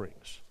peace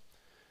offerings."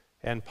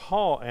 And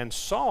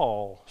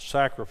Saul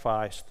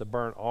sacrificed the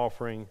burnt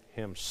offering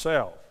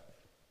himself.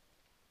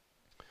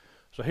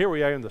 So here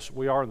we are in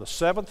the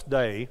 7th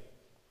day,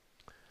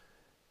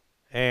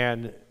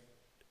 and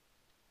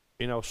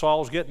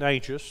Saul's getting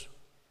anxious.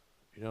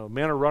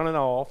 Men are running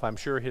off. I'm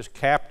sure his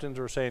captains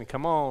are saying,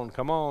 "Come on,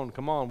 come on,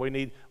 come on. We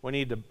need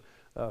to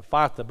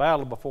fight the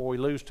battle before we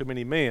lose too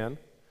many men."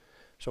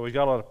 So he's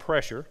got a lot of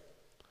pressure.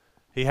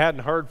 He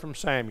hadn't heard from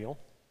Samuel.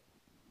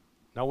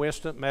 No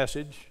instant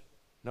message,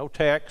 no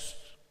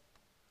texts,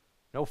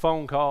 no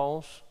phone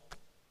calls,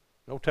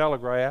 no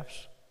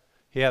telegraphs.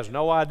 He has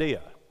no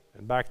idea.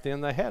 And back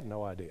then they had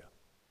no idea.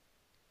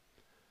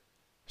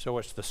 So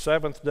it's the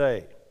 7th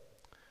day.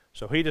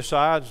 So he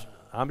decides,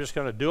 I'm just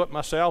going to do it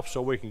myself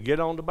so we can get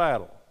on to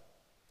battle.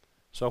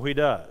 So he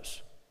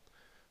does.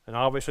 And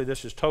obviously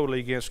this is totally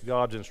against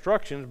God's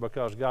instructions,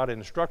 because God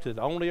instructed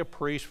only a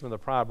priest from the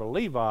tribe of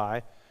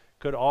Levi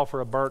could offer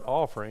a burnt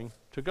offering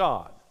to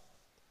God.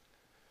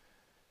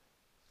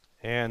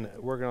 And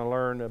we're going to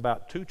learn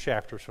about 2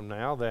 chapters from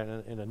now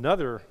that in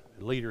another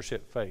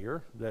leadership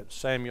failure that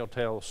Samuel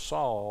tells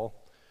Saul,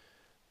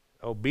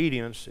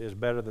 obedience is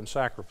better than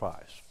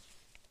sacrifice.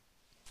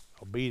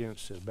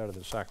 Obedience is better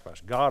than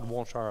sacrifice. God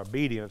wants our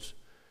obedience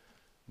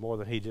more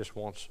than he just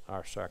wants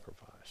our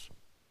sacrifice.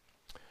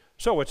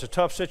 So it's a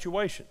tough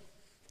situation.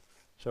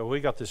 So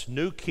we got this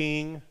new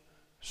king,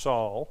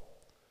 Saul.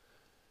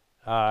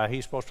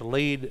 He's supposed to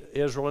lead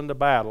Israel into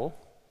battle.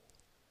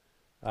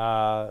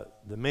 The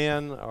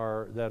men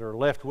that are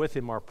left with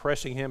him are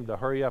pressing him to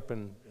hurry up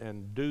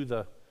and do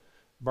the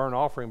burnt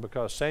offering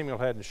because Samuel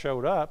hadn't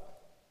showed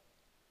up.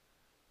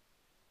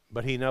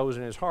 But he knows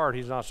in his heart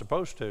he's not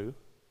supposed to.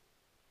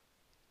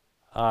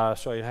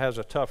 So he has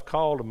a tough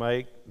call to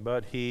make,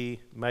 but he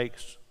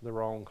makes the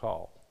wrong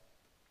call.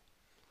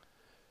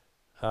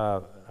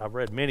 I've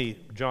read many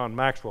John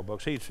Maxwell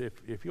books.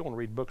 If you want to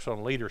read books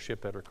on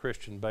leadership that are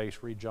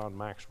Christian-based, read John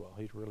Maxwell.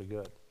 He's really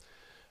good.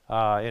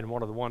 And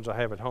one of the ones I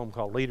have at home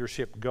called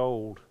Leadership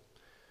Gold,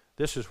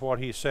 this is what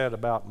he said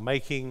about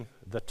making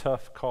the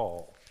tough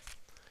call.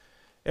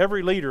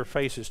 Every leader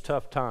faces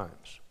tough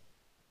times.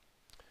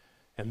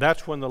 And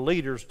that's when the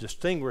leaders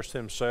distinguish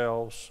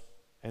themselves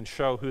and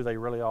show who they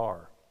really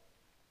are.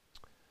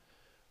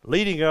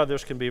 Leading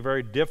others can be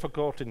very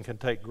difficult and can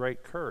take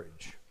great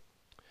courage.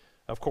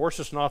 Of course,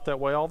 it's not that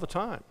way all the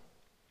time.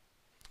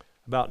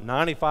 About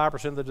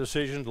 95% of the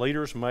decisions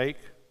leaders make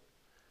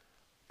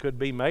could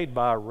be made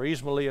by a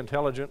reasonably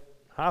intelligent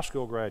high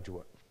school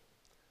graduate.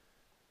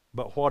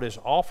 But what is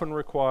often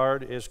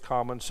required is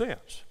common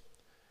sense.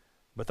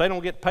 But they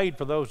don't get paid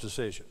for those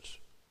decisions.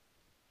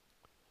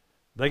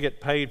 They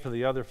get paid for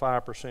the other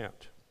 5%.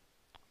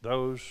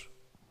 Those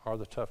are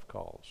the tough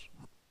calls.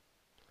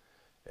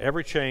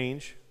 Every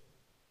change,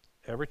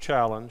 every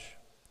challenge,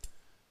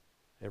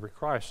 every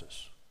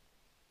crisis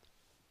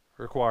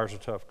requires a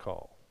tough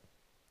call.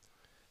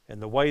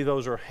 And the way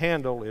those are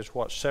handled is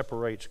what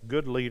separates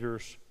good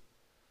leaders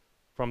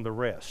from the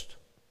rest.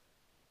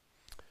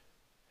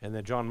 And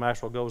then John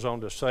Maxwell goes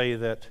on to say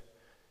that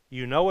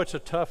you know it's a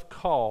tough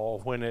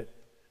call when it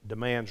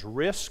demands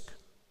risk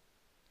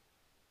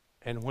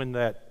and when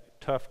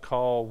that tough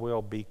call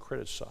will be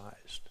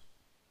criticized.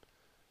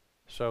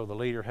 So the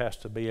leader has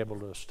to be able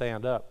to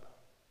stand up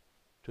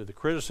to the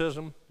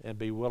criticism and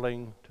be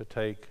willing to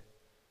take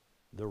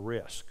the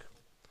risk.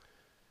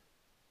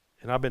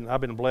 And I've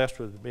been blessed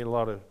with being a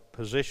lot of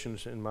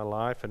positions in my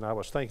life, and I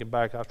was trying to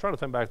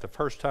think back the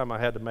first time I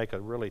had to make a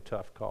really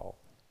tough call.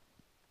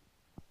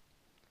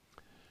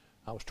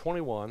 I was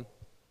 21.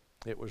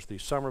 It was the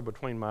summer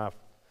between my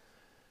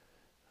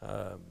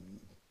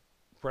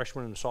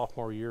freshman and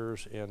sophomore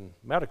years in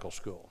medical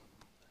school.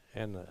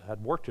 And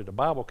I'd worked at a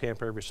Bible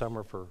camp every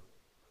summer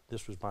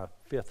this was my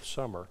 5th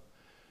summer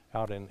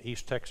out in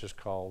East Texas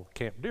called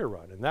Camp Deer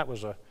Run. And that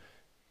was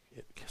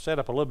set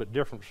up a little bit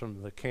different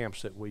from the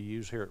camps that we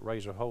use here at Ray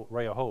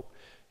of Hope.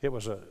 It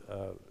was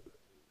a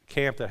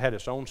camp that had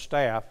its own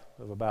staff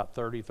of about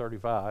 30,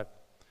 35.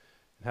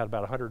 It had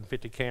about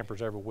 150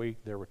 campers every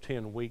week. There were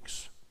 10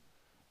 weeks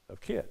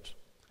of kids.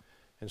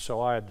 And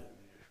so I had,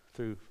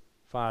 through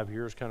 5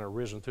 years, kind of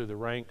risen through the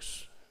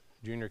ranks,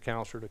 junior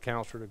counselor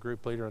to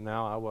group leader, and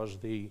now I was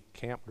the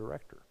camp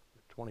director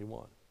at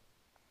 21.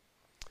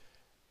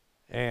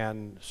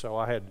 And so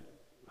I had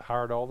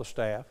hired all the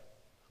staff.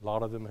 A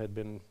lot of them had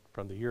been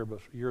from the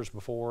years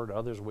before, and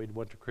others we'd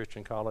went to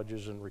Christian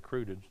colleges and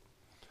recruited.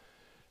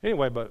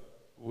 Anyway, but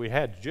we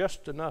had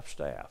just enough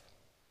staff.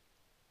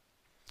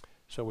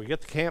 So we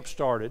get the camp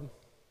started,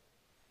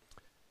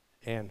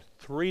 and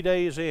 3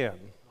 days in,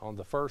 on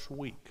the first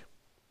week,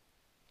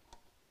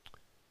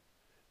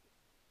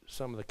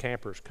 some of the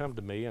campers come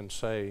to me and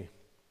say,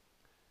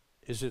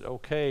 is it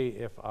okay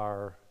if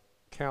our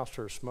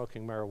counselor is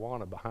smoking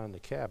marijuana behind the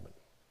cabin?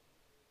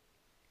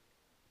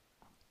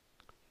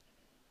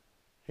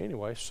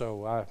 Anyway,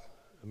 so I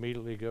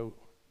immediately go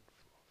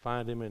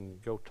find him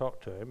and go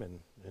talk to him,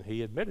 and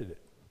he admitted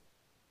it.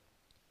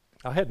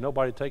 I had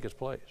nobody to take his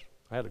place.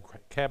 I had a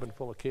cabin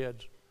full of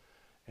kids,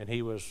 and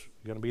he was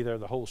going to be there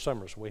the whole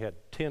summer, so we had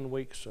 10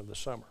 weeks of the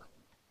summer.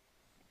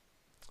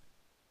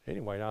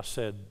 Anyway, I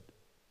said,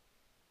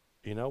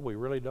 you know, we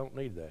really don't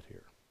need that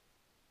here.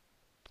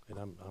 And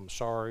I'm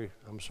sorry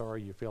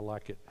you feel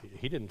like it.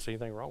 He didn't see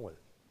anything wrong with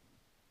it.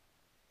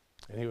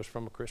 And he was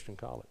from a Christian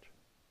college.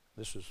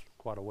 This is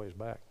quite a ways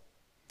back.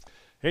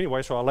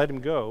 Anyway, so I let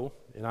him go,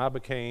 and I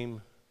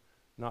became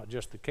not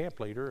just the camp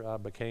leader, I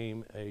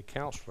became a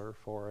counselor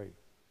for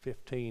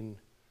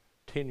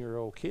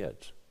 10-year-old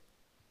kids.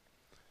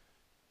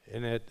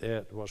 And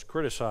it was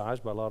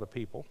criticized by a lot of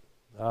people,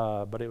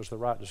 but it was the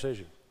right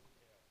decision.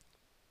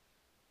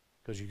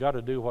 Because you got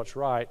to do what's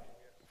right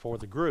for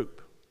the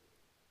group.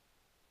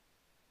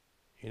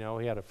 You know,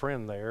 he had a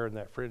friend there, and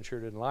that friend sure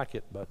didn't like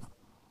it, but,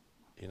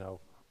 you know,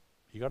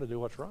 you got to do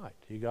what's right.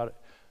 You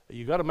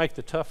got to make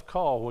the tough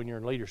call when you're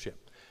in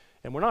leadership.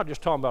 And we're not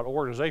just talking about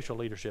organizational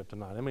leadership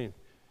tonight. I mean,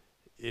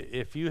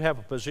 if you have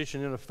a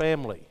position in a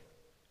family,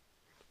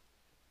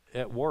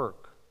 at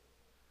work,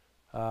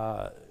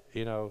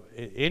 you know,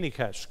 any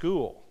kind of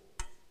school,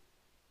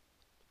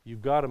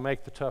 you've got to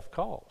make the tough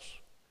calls.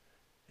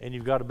 And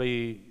you've got to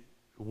be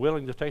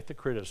willing to take the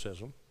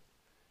criticism,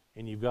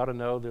 and you've got to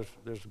know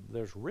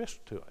there's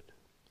risk to it.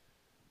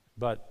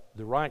 But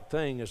the right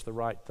thing is the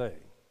right thing.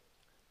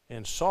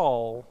 And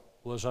Saul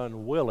was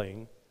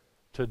unwilling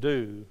to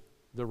do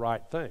the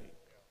right thing.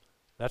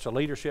 That's a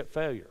leadership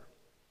failure.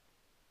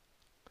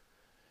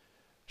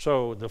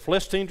 So the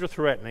Philistines are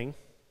threatening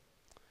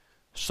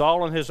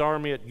Saul and his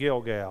army at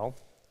Gilgal,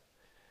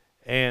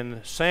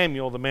 and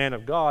Samuel, the man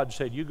of God,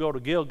 said, you go to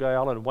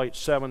Gilgal and wait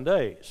 7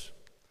 days.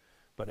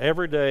 But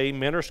every day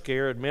men are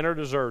scared, men are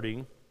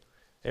deserting.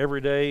 Every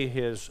day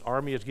his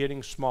army is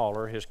getting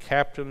smaller. His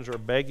captains are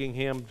begging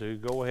him to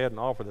go ahead and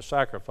offer the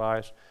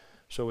sacrifice,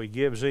 so he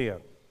gives in.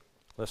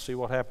 Let's see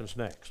what happens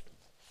next.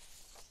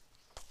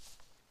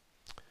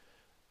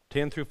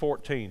 10 through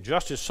 14.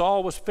 Just as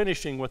Saul was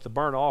finishing with the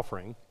burnt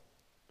offering,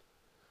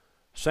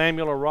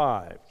 Samuel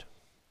arrived.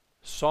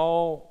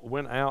 Saul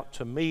went out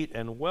to meet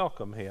and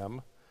welcome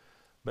him,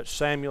 but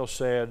Samuel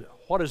said,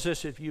 what is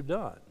this that you've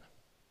done?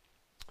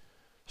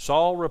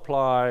 Saul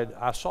replied,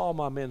 I saw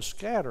my men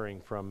scattering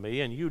from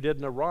me, and you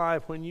didn't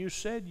arrive when you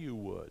said you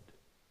would.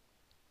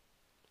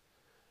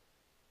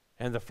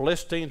 And the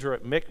Philistines are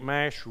at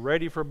Michmash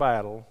ready for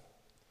battle.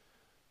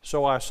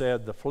 So I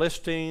said, the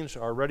Philistines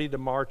are ready to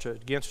march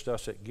against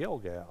us at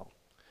Gilgal,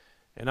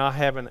 and I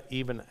haven't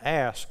even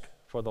asked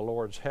for the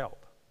Lord's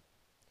help.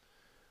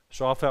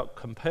 So I felt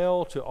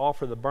compelled to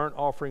offer the burnt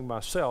offering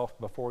myself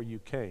before you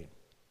came.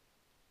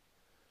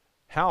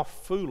 How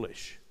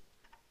foolish,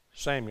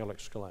 Samuel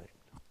exclaimed.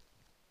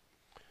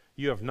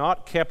 You have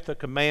not kept the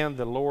command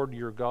the Lord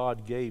your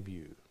God gave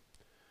you.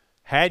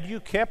 Had you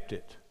kept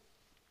it,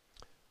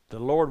 the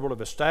Lord would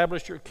have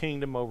established your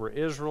kingdom over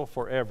Israel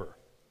forever.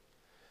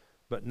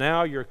 But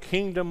now your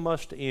kingdom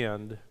must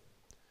end,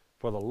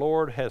 for the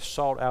Lord has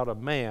sought out a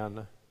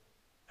man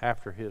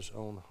after his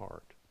own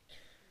heart.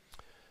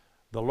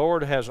 The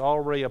Lord has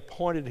already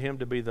appointed him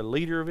to be the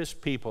leader of his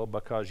people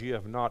because you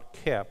have not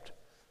kept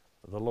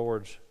the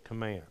Lord's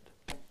command.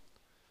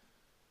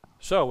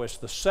 So it's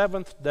the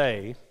seventh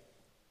day.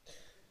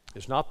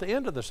 It's not the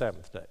end of the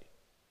seventh day.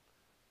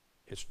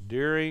 It's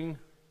during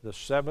the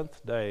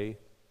seventh day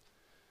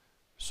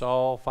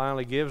Saul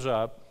finally gives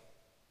up,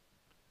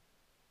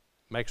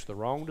 makes the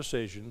wrong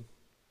decision,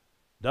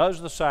 does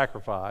the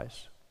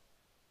sacrifice,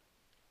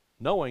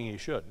 knowing he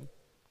shouldn't,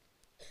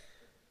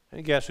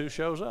 and guess who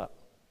shows up?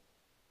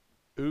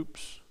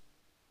 Oops,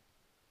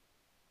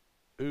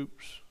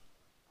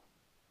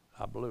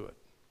 I blew it.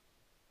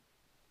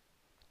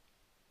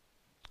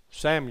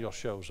 Samuel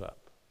shows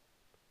up.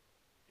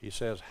 He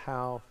says,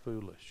 how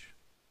foolish,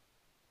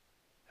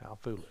 how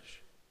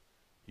foolish.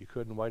 You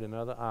couldn't wait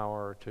another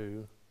hour or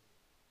two.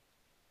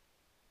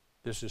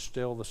 This is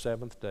still the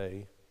seventh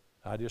day.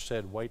 I just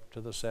said wait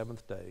to the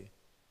seventh day.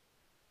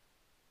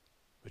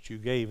 But you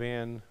gave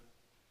in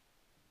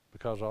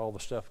because of all the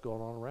stuff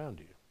going on around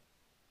you.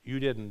 You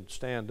didn't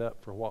stand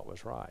up for what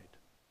was right.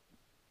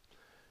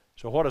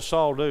 So what does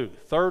Saul do?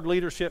 Third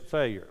leadership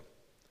failure.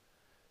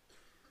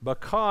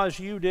 Because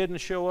you didn't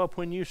show up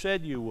when you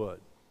said you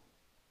would.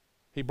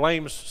 He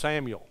blames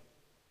Samuel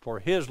for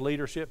his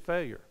leadership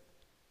failure.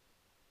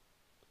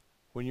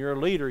 When you're a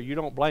leader, you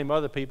don't blame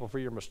other people for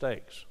your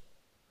mistakes.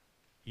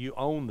 You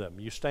own them.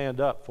 You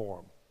stand up for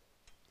them.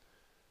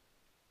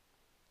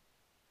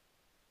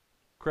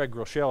 Craig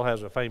Groeschel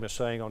has a famous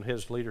saying on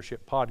his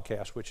leadership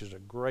podcast, which is a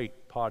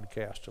great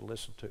podcast to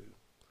listen to.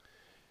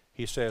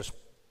 He says,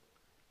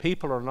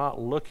 people are not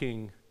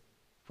looking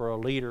for a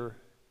leader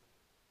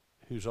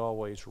who's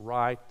always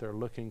right. They're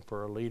looking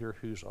for a leader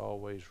who's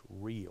always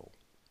real.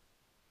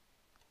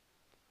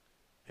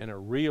 And a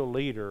real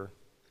leader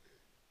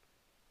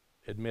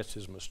admits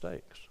his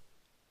mistakes.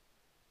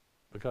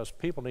 Because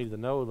people need to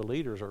know the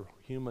leaders are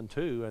human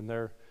too, and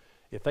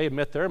if they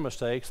admit their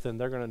mistakes, then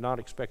they're going to not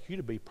expect you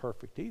to be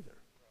perfect either.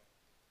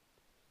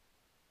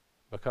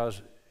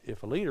 Because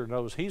if a leader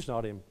knows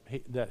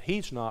that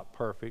he's not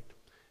perfect,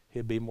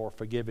 he'll be more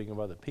forgiving of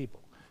other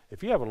people.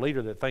 If you have a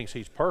leader that thinks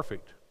he's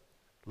perfect,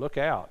 look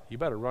out. You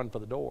better run for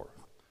the door.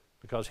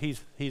 Because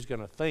he's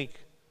going to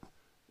think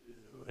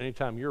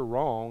anytime you're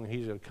wrong,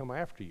 he's going to come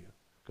after you.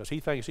 Because he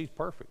thinks he's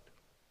perfect.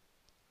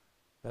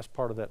 That's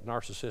part of that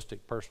narcissistic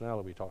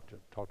personality we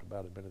talked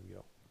about a minute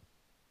ago.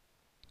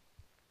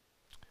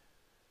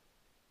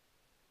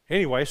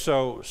 Anyway,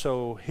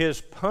 so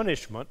his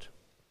punishment,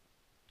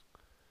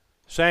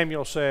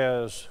 Samuel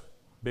says,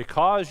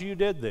 because you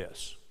did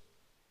this,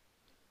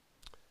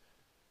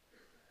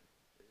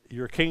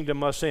 your kingdom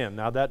must end.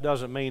 Now that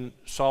doesn't mean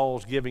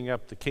Saul's giving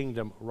up the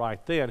kingdom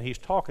right then. He's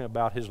talking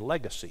about his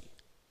legacy.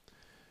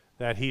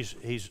 That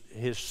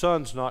his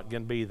son's not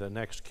going to be the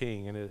next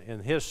king,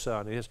 and his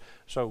son is.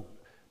 So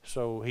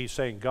So he's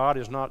saying God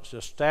is not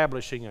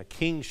establishing a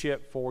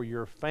kingship for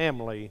your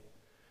family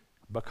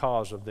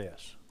because of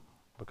this.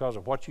 Because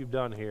of what you've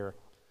done here,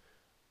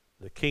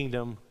 the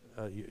kingdom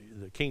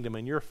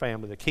in your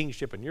family, the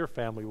kingship in your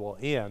family will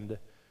end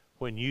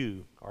when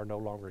you are no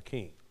longer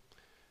king.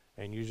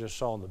 And you just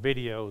saw in the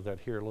video that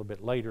here a little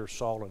bit later,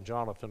 Saul and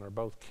Jonathan are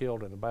both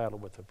killed in a battle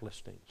with the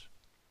Philistines.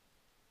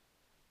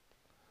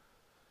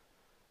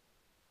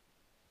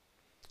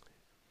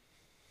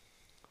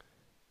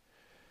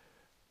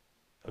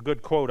 A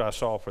good quote I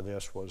saw for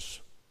this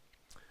was,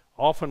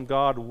 often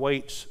God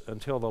waits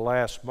until the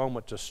last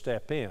moment to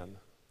step in,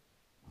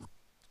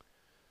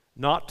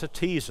 not to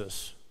tease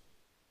us,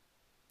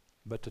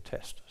 but to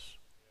test us.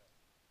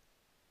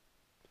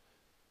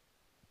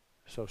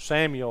 So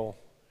Samuel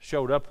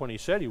showed up when he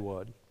said he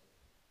would,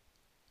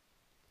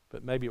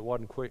 but maybe it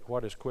wasn't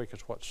as quick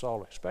as what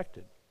Saul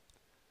expected.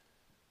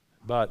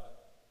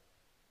 But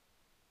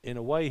in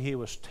a way he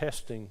was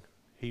testing,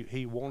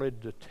 he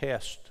wanted to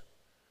test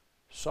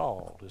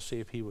Saul to see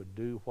if he would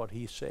do what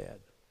he said.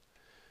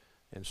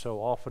 And so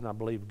often I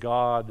believe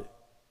God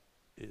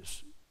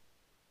is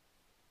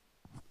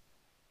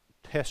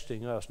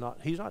testing us.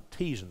 He's not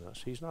teasing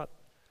us. He's not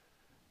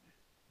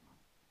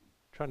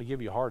trying to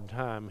give you a hard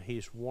time.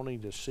 He's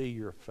wanting to see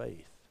your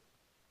faith.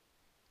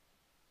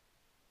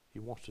 He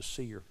wants to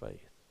see your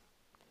faith.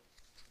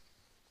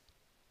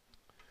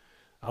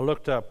 I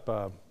looked up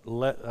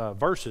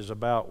verses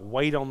about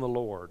wait on the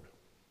Lord.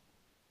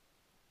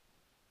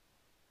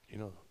 You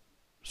know,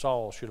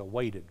 Saul should have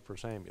waited for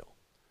Samuel.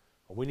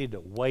 Well, we need to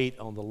wait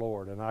on the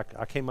Lord. And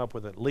I came up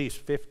with at least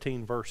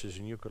 15 verses,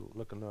 and you could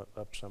look them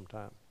up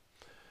sometime,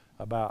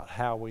 about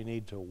how we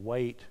need to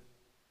wait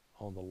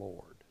on the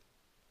Lord.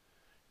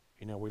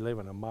 You know, we live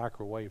in a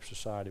microwave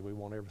society. We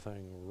want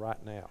everything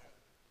right now.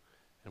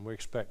 And we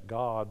expect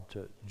God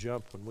to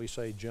jump when we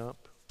say jump.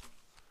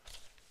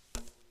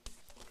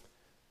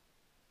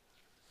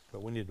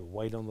 But we need to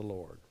wait on the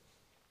Lord.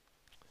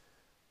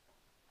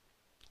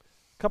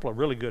 A couple of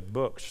really good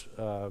books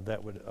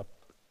that would,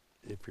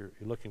 if you're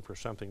looking for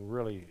something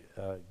really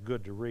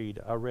good to read.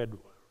 I read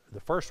the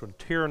first one,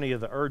 Tyranny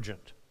of the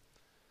Urgent,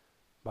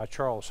 by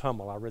Charles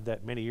Hummel. I read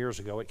that many years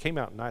ago. It came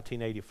out in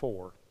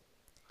 1984.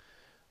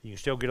 You can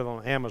still get it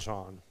on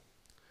Amazon.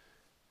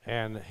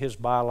 And his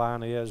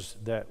byline is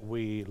that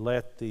we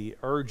let the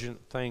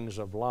urgent things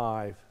of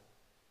life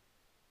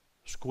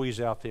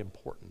squeeze out the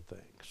important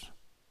things.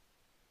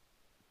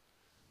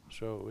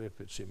 So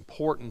if it's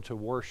important to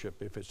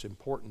worship, if it's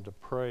important to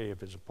pray,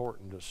 if it's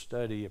important to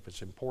study, if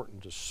it's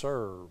important to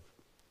serve,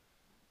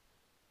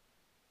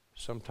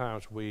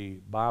 sometimes we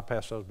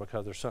bypass those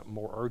because there's something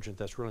more urgent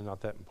that's really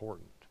not that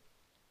important.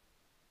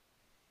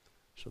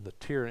 So the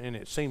tyranny, and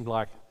it seemed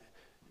like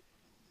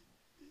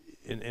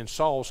in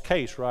Saul's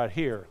case right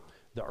here,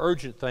 the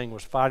urgent thing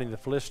was fighting the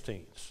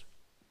Philistines.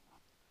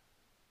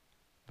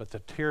 But the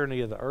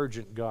tyranny of the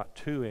urgent got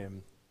to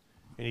him,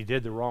 and he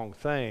did the wrong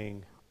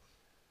thing,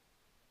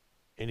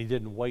 and he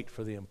didn't wait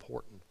for the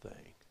important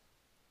thing.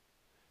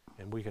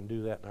 And we can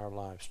do that in our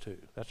lives too.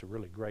 That's a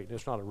really great,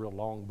 it's not a real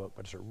long book,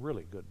 but it's a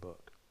really good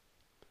book.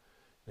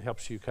 It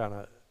helps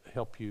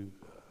you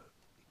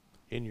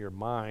in your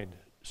mind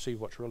see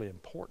what's really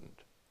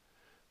important.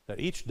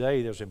 That each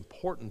day there's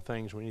important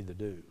things we need to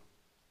do.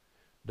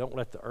 Don't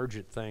let the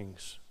urgent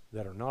things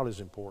that are not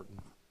as important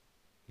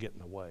get in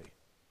the way.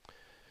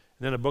 And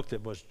then a book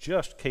that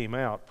just came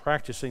out,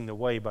 Practicing the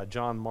Way by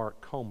John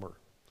Mark Comer.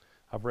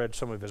 I've read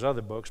some of his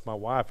other books. My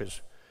wife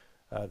has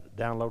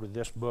downloaded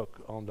this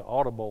book onto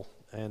Audible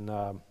and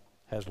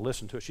has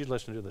listened to it. She's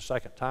listened to it the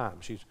second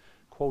time. She's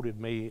quoted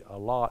me a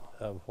lot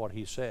of what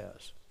he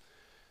says.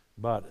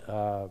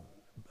 But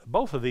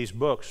both of these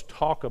books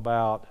talk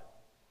about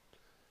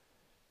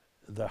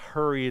the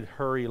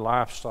hurry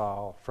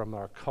lifestyle from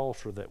our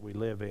culture that we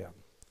live in.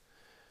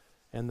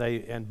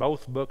 And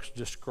both books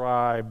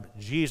describe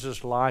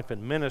Jesus' life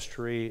and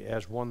ministry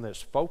as one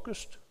that's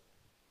focused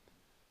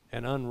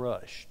and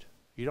unrushed.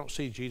 You don't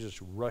see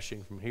Jesus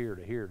rushing from here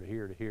to here to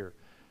here to here.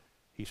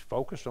 He's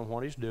focused on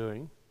what he's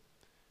doing.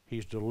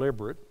 He's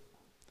deliberate.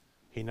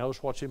 He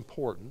knows what's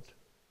important.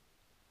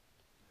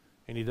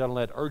 And he doesn't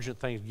let urgent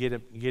things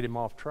get him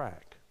off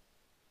track.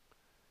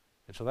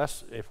 And so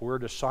that's, if we're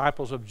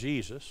disciples of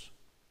Jesus,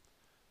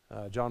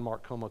 John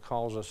Mark Comer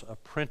calls us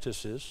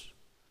apprentices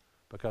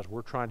because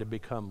we're trying to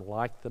become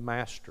like the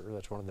master.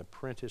 That's what an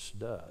apprentice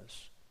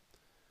does.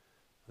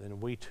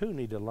 Then we too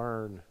need to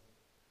learn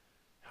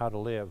how to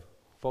live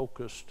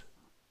focused,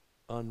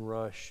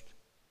 unrushed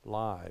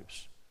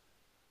lives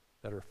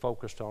that are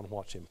focused on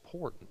what's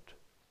important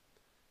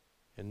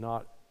and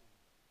not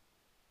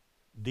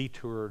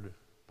detoured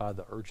by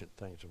the urgent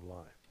things of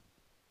life.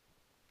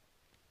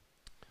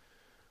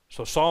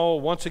 So Saul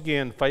once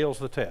again fails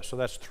the test. So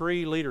that's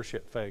 3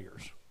 leadership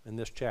failures in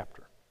this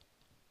chapter.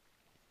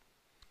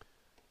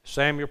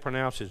 Samuel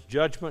pronounces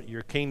judgment.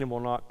 Your kingdom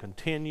will not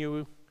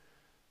continue,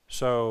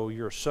 so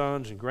your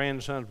sons and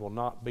grandsons will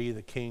not be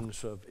the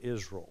kings of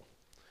Israel.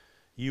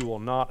 You will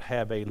not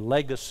have a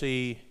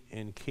legacy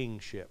in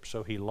kingship.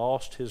 So he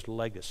lost his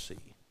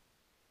legacy.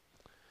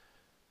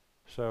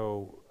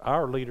 So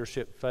our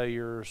leadership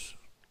failures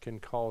can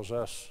cause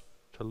us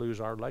to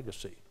lose our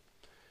legacy.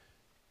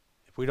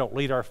 If we don't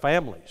lead our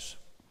families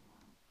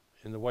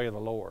in the way of the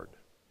Lord,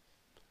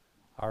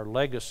 our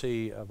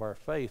legacy of our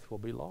faith will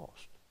be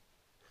lost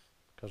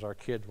because our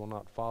kids will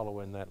not follow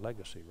in that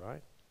legacy,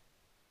 right?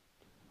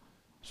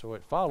 So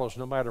it follows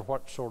no matter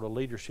what sort of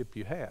leadership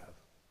you have.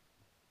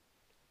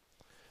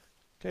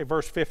 Okay,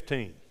 verse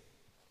 15.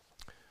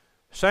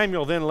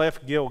 Samuel then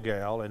left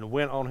Gilgal and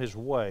went on his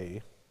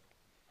way,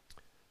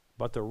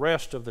 but the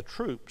rest of the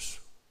troops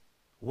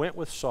went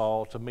with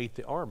Saul to meet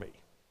the army.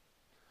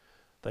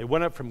 They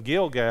went up from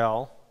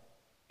Gilgal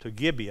to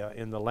Gibeah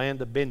in the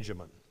land of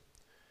Benjamin.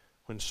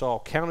 When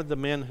Saul counted the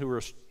men who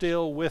were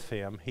still with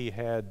him, he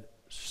had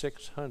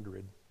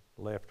 600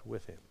 left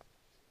with him.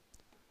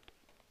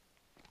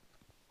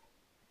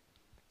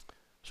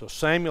 So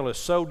Samuel is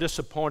so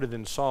disappointed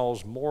in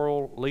Saul's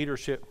moral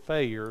leadership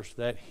failures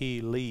that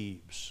he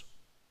leaves.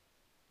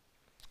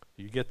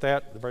 You get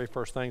that? The very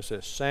first thing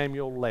says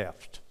Samuel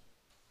left.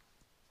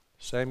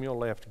 Samuel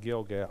left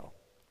Gilgal.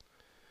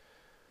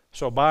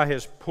 So by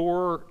his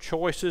poor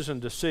choices and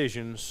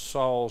decisions,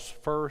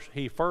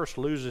 he first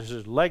loses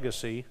his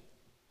legacy,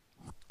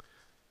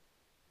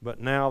 but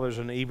now there's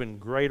an even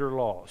greater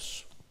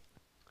loss.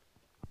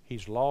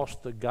 He's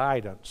lost the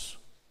guidance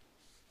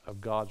of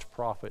God's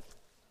prophet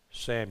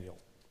Samuel.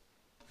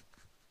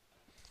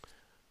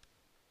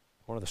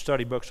 One of the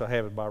study books I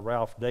have is by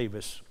Ralph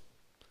Davis.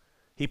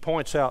 He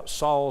points out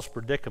Saul's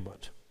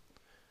predicament.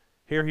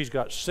 Here he's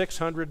got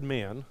 600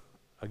 men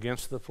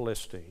against the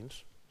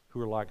Philistines,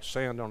 who are like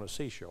sand on a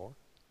seashore.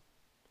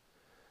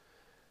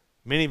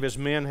 Many of his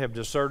men have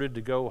deserted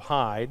to go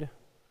hide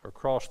or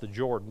cross the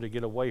Jordan to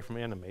get away from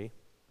enemy.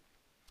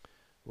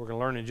 We're going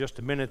to learn in just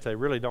a minute they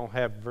really don't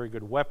have very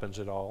good weapons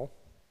at all.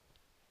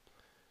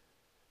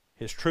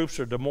 His troops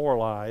are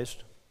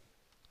demoralized.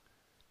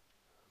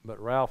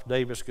 But Ralph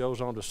Davis goes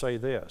on to say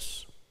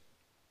this: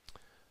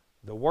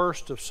 the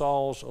worst of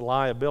Saul's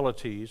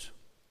liabilities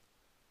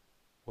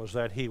was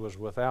that he was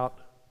without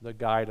the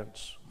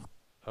guidance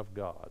of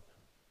God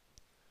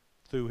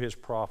through his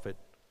prophet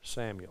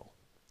Samuel.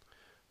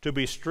 To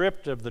be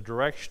stripped of the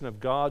direction of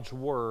God's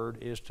word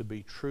is to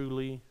be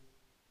truly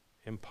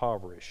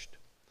impoverished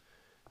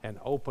and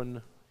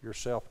open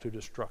yourself to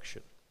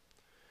destruction.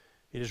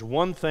 It is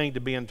one thing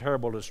to be in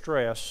terrible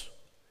distress.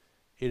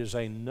 It is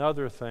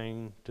another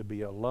thing to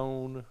be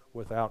alone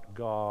without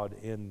God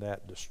in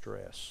that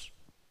distress.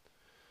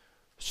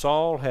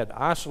 Saul had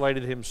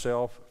isolated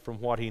himself from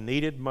what he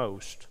needed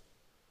most,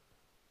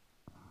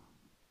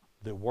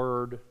 the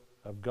Word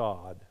of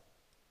God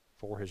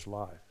for his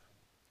life.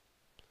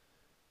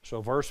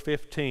 So verse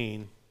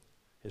 15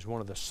 is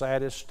one of the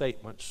saddest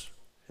statements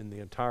in the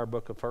entire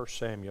book of 1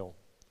 Samuel.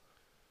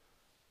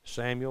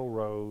 Samuel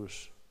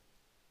rose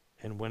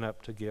and went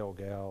up to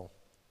Gilgal,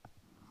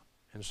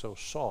 and so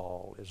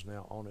Saul is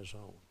now on his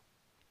own.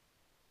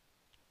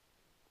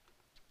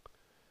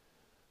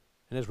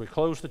 And as we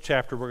close the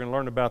chapter, we're going to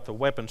learn about the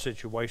weapon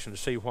situation to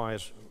see why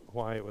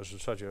it was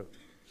such a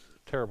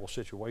terrible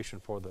situation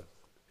for the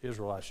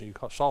Israelites. And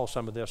you saw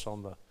some of this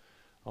on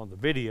the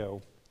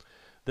video.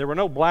 There were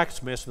no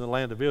blacksmiths in the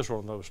land of Israel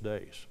in those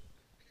days.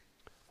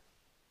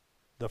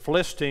 The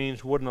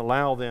Philistines wouldn't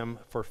allow them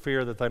for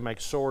fear that they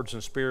make swords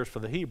and spears for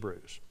the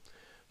Hebrews.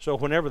 So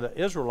whenever the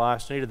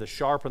Israelites needed to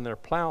sharpen their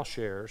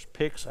plowshares,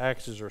 picks,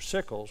 axes, or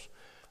sickles,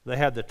 they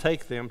had to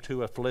take them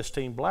to a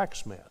Philistine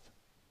blacksmith.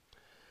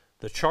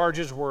 The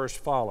charges were as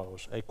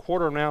follows: a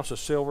quarter of an ounce of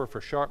silver for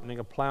sharpening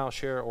a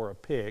plowshare or a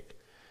pick,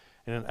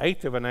 and an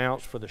eighth of an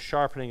ounce for the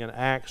sharpening an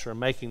axe or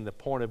making the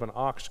point of an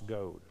ox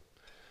goad.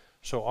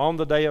 So on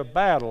the day of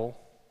battle,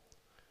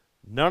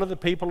 none of the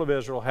people of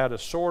Israel had a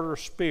sword or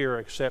spear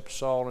except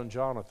Saul and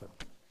Jonathan.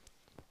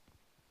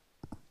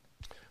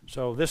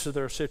 So this is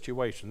their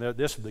situation.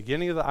 This is the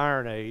beginning of the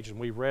Iron Age, and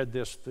we've read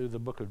this through the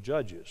book of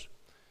Judges,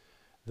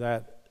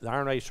 that the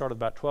Iron Age started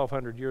about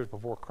 1,200 years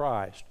before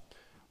Christ,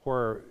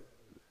 where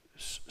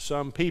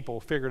some people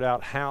figured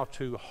out how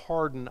to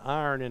harden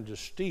iron into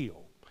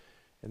steel,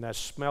 and that's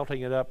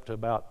smelting it up to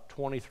about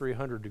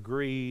 2,300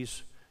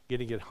 degrees,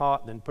 getting it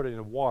hot, and then putting it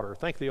in water.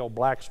 Think the old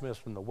blacksmiths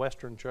from the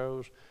Western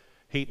shows,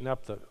 heating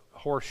up the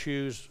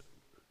horseshoes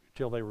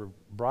till they were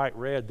bright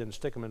red, then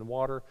stick them in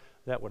water.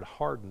 That would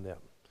harden them.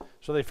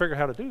 So they figured out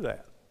how to do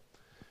that.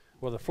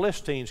 Well, the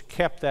Philistines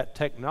kept that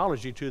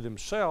technology to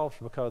themselves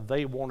because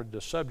they wanted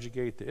to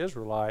subjugate the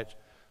Israelites,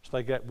 so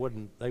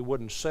they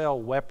wouldn't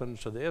sell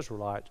weapons to the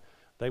Israelites.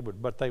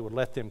 But they would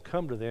let them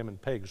come to them and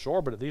pay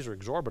these are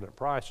exorbitant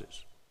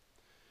prices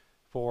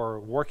for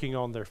working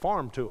on their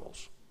farm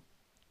tools.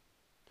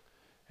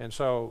 And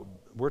so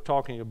we're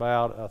talking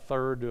about a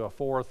third to a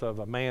fourth of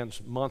a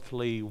man's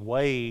monthly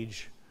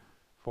wage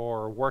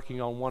for working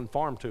on one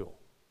farm tool.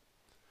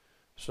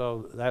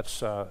 So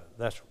that's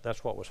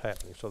what was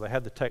happening. So they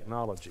had the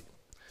technology.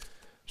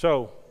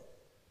 So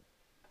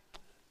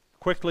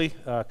quickly,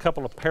 a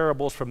couple of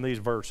parables from these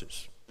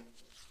verses.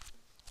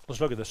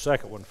 Let's look at the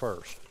second one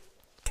first.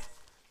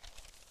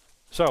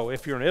 So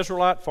if you're an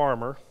Israelite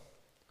farmer,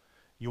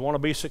 you want to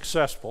be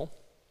successful,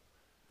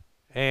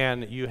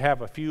 and you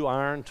have a few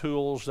iron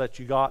tools that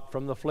you got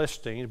from the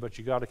Philistines, but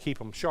you got to keep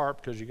them sharp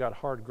because you got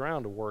hard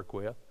ground to work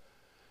with.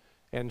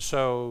 And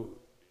so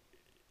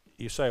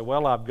you say,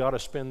 well, I've got to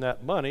spend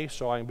that money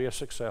so I can be a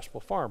successful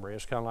farmer.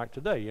 It's kind of like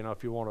today. You know,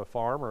 if you want to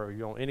farm or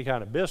you want any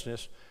kind of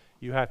business,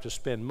 you have to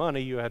spend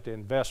money. You have to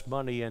invest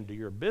money into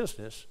your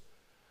business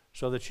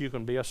so that you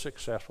can be a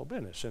successful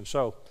business. And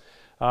so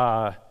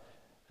the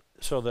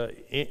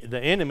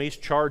enemy's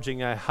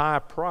charging a high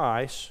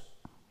price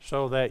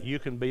so that you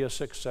can be a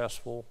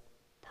successful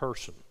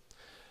person.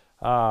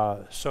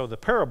 So the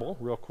parable,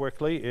 real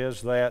quickly,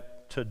 is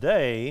that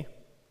today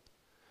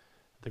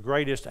the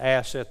greatest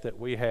asset that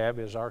we have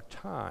is our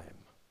time,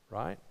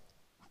 right?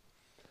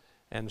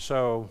 And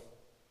so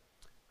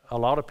a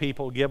lot of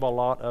people give a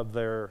lot of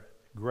their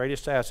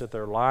greatest asset,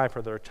 their life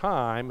or their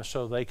time,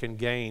 so they can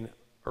gain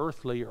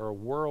earthly or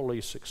worldly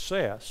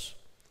success.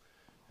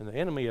 And the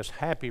enemy is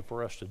happy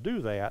for us to do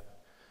that,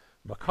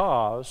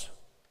 because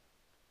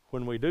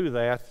when we do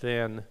that,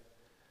 then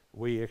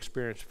we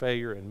experience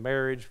failure in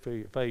marriage,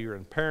 failure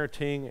in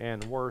parenting,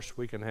 and worse,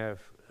 we can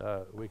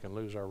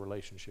lose our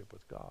relationship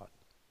with God.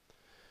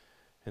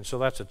 And so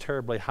that's a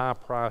terribly high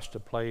price to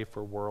pay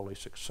for worldly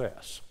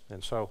success.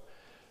 And so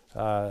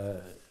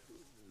there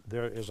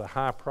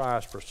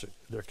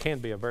can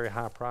be a very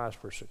high price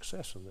for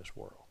success in this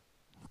world.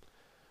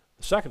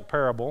 The second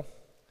parable,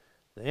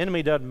 the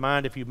enemy doesn't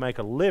mind if you make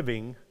a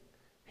living,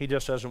 he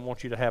just doesn't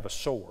want you to have a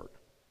sword.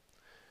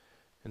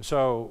 And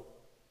so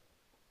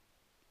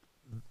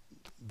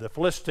the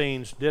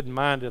Philistines didn't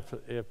mind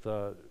if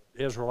the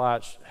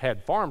Israelites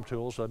had farm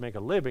tools so they make a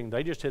living.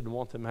 They just didn't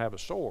want them to have a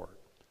sword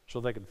so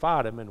they could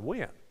fight them and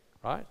win,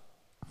 right?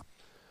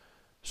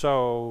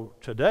 So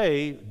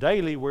today,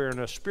 daily, we're in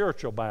a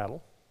spiritual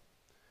battle.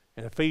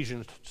 And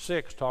Ephesians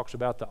 6 talks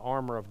about the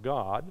armor of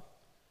God.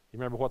 You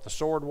remember what the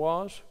sword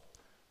was?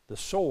 The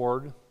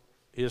sword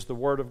is the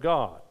Word of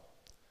God.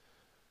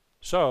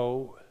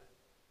 So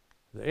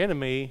the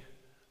enemy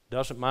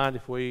doesn't mind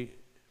if we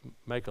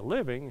make a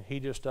living. He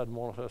just doesn't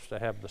want us to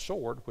have the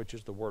sword, which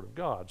is the Word of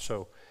God.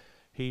 So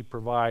he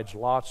provides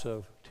lots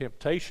of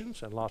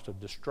temptations and lots of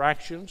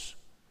distractions,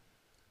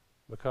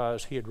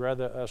 because he'd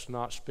rather us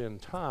not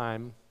spend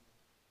time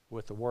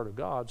with the Word of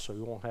God, so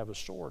we won't have a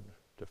sword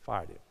to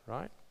fight it,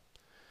 right?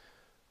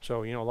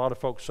 So, a lot of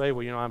folks say,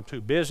 well, I'm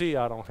too busy,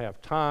 I don't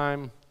have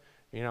time.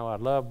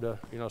 I'd love to,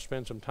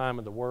 spend some time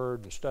in the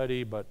Word and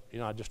study, but,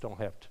 I just don't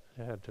have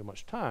too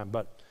much time.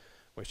 But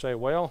we say,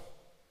 well,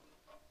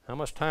 how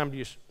much time do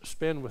you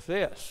spend with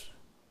this?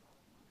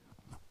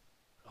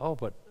 Oh,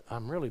 but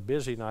I'm really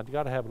busy and I've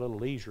got to have a little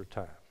leisure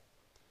time.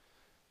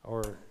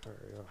 Or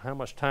how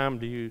much time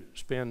do you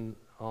spend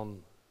on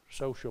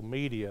social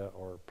media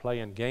or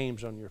playing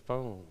games on your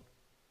phone?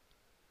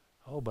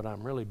 Oh, but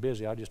I'm really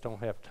busy. I just don't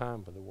have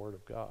time for the Word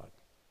of God.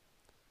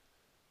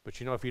 But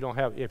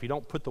if you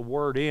don't put the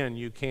Word in,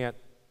 you can't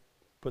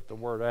put the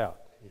Word out.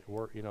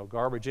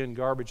 Garbage in,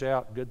 garbage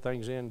out, good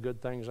things in,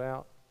 good things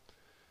out.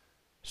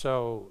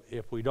 So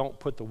if we don't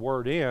put the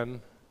Word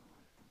in,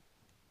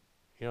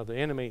 the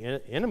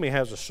enemy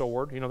has a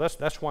sword.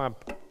 That's why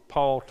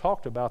Paul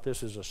talked about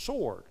this as a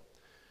sword.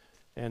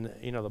 And,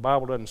 the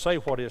Bible doesn't say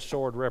what his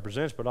sword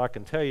represents, but I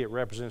can tell you it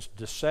represents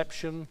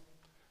deception,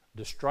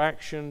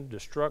 distraction,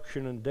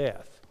 destruction, and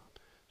death.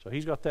 So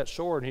he's got that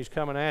sword and he's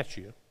coming at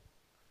you.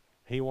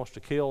 He wants to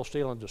kill,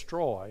 steal, and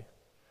destroy.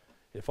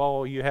 If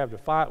all you have to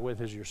fight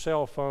with is your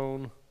cell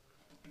phone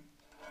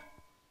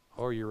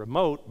or your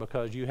remote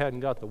because you hadn't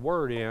got the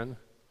Word in,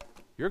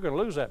 you're going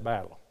to lose that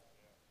battle.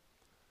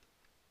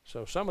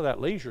 So some of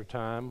that leisure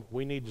time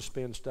we need to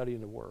spend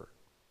studying the Word.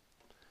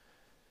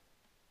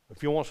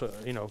 If you want to,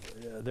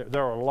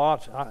 there are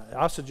lots.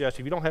 I suggest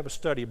if you don't have a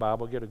study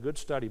Bible, get a good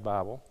study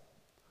Bible.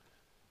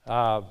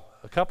 A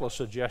couple of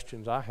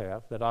suggestions I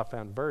have that I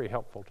found very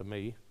helpful to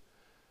me.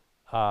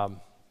 A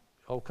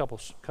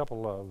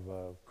couple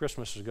of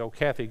Christmases ago,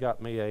 Kathy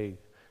got me it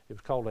was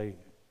called a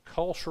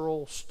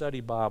Cultural Study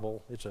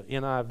Bible. It's an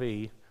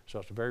NIV, so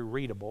it's very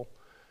readable.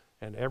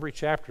 And every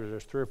chapter,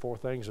 there's 3 or 4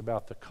 things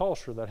about the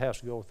culture that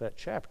has to go with that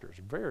chapter. It's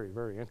very,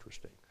 very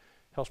interesting.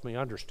 Helps me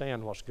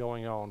understand what's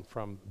going on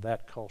from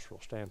that cultural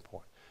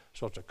standpoint.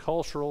 So it's a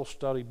Cultural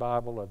Study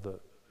Bible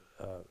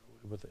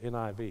with the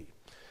NIV.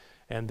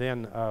 And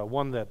then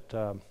one that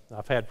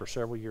I've had for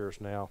several years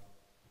now,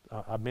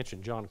 I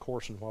mentioned John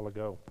Corson a while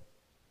ago.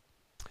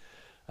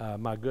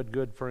 My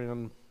good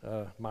friend,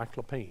 Mike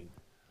Lapine,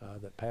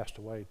 that passed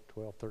away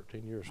 12,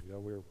 13 years ago.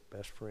 We were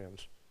best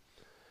friends.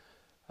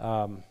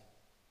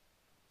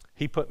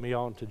 He put me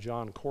on to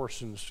John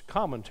Corson's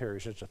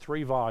commentaries. It's a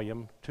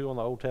 3-volume, 2 on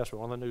the Old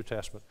Testament, 1 on the New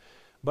Testament.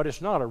 But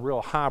it's not a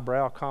real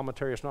highbrow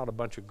commentary. It's not a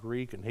bunch of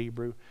Greek and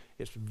Hebrew.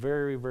 It's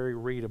very, very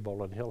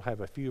readable, and he'll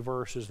have a few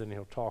verses, then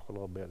he'll talk a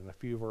little bit, and a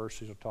few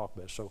verses he'll talk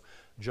about. So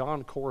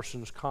John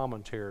Corson's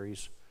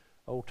commentaries,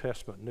 Old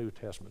Testament, New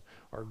Testament,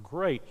 are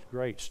great,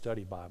 great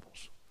study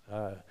Bibles.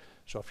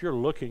 So if you're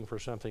looking for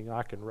something,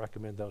 I can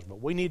recommend those.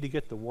 But we need to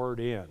get the Word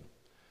in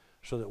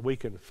so that we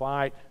can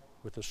fight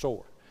with the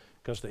sword.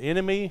 Because the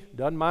enemy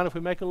doesn't mind if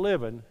we make a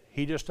living.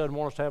 He just doesn't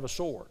want us to have a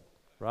sword.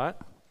 Right?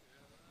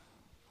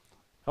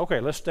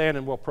 Okay, let's stand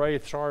and we'll pray.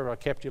 Sorry if I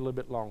kept you a little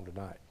bit long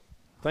tonight.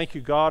 Thank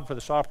you, God, for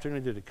this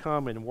opportunity to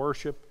come and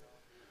worship,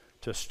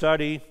 to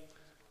study,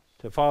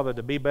 to, Father,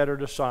 to be better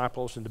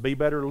disciples and to be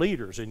better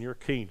leaders in your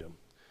kingdom.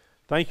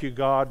 Thank you,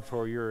 God,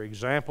 for your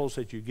examples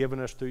that you've given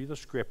us through the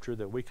Scripture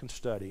that we can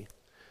study.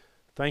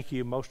 Thank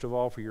you most of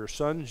all for your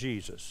Son,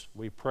 Jesus.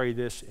 We pray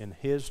this in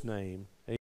His name.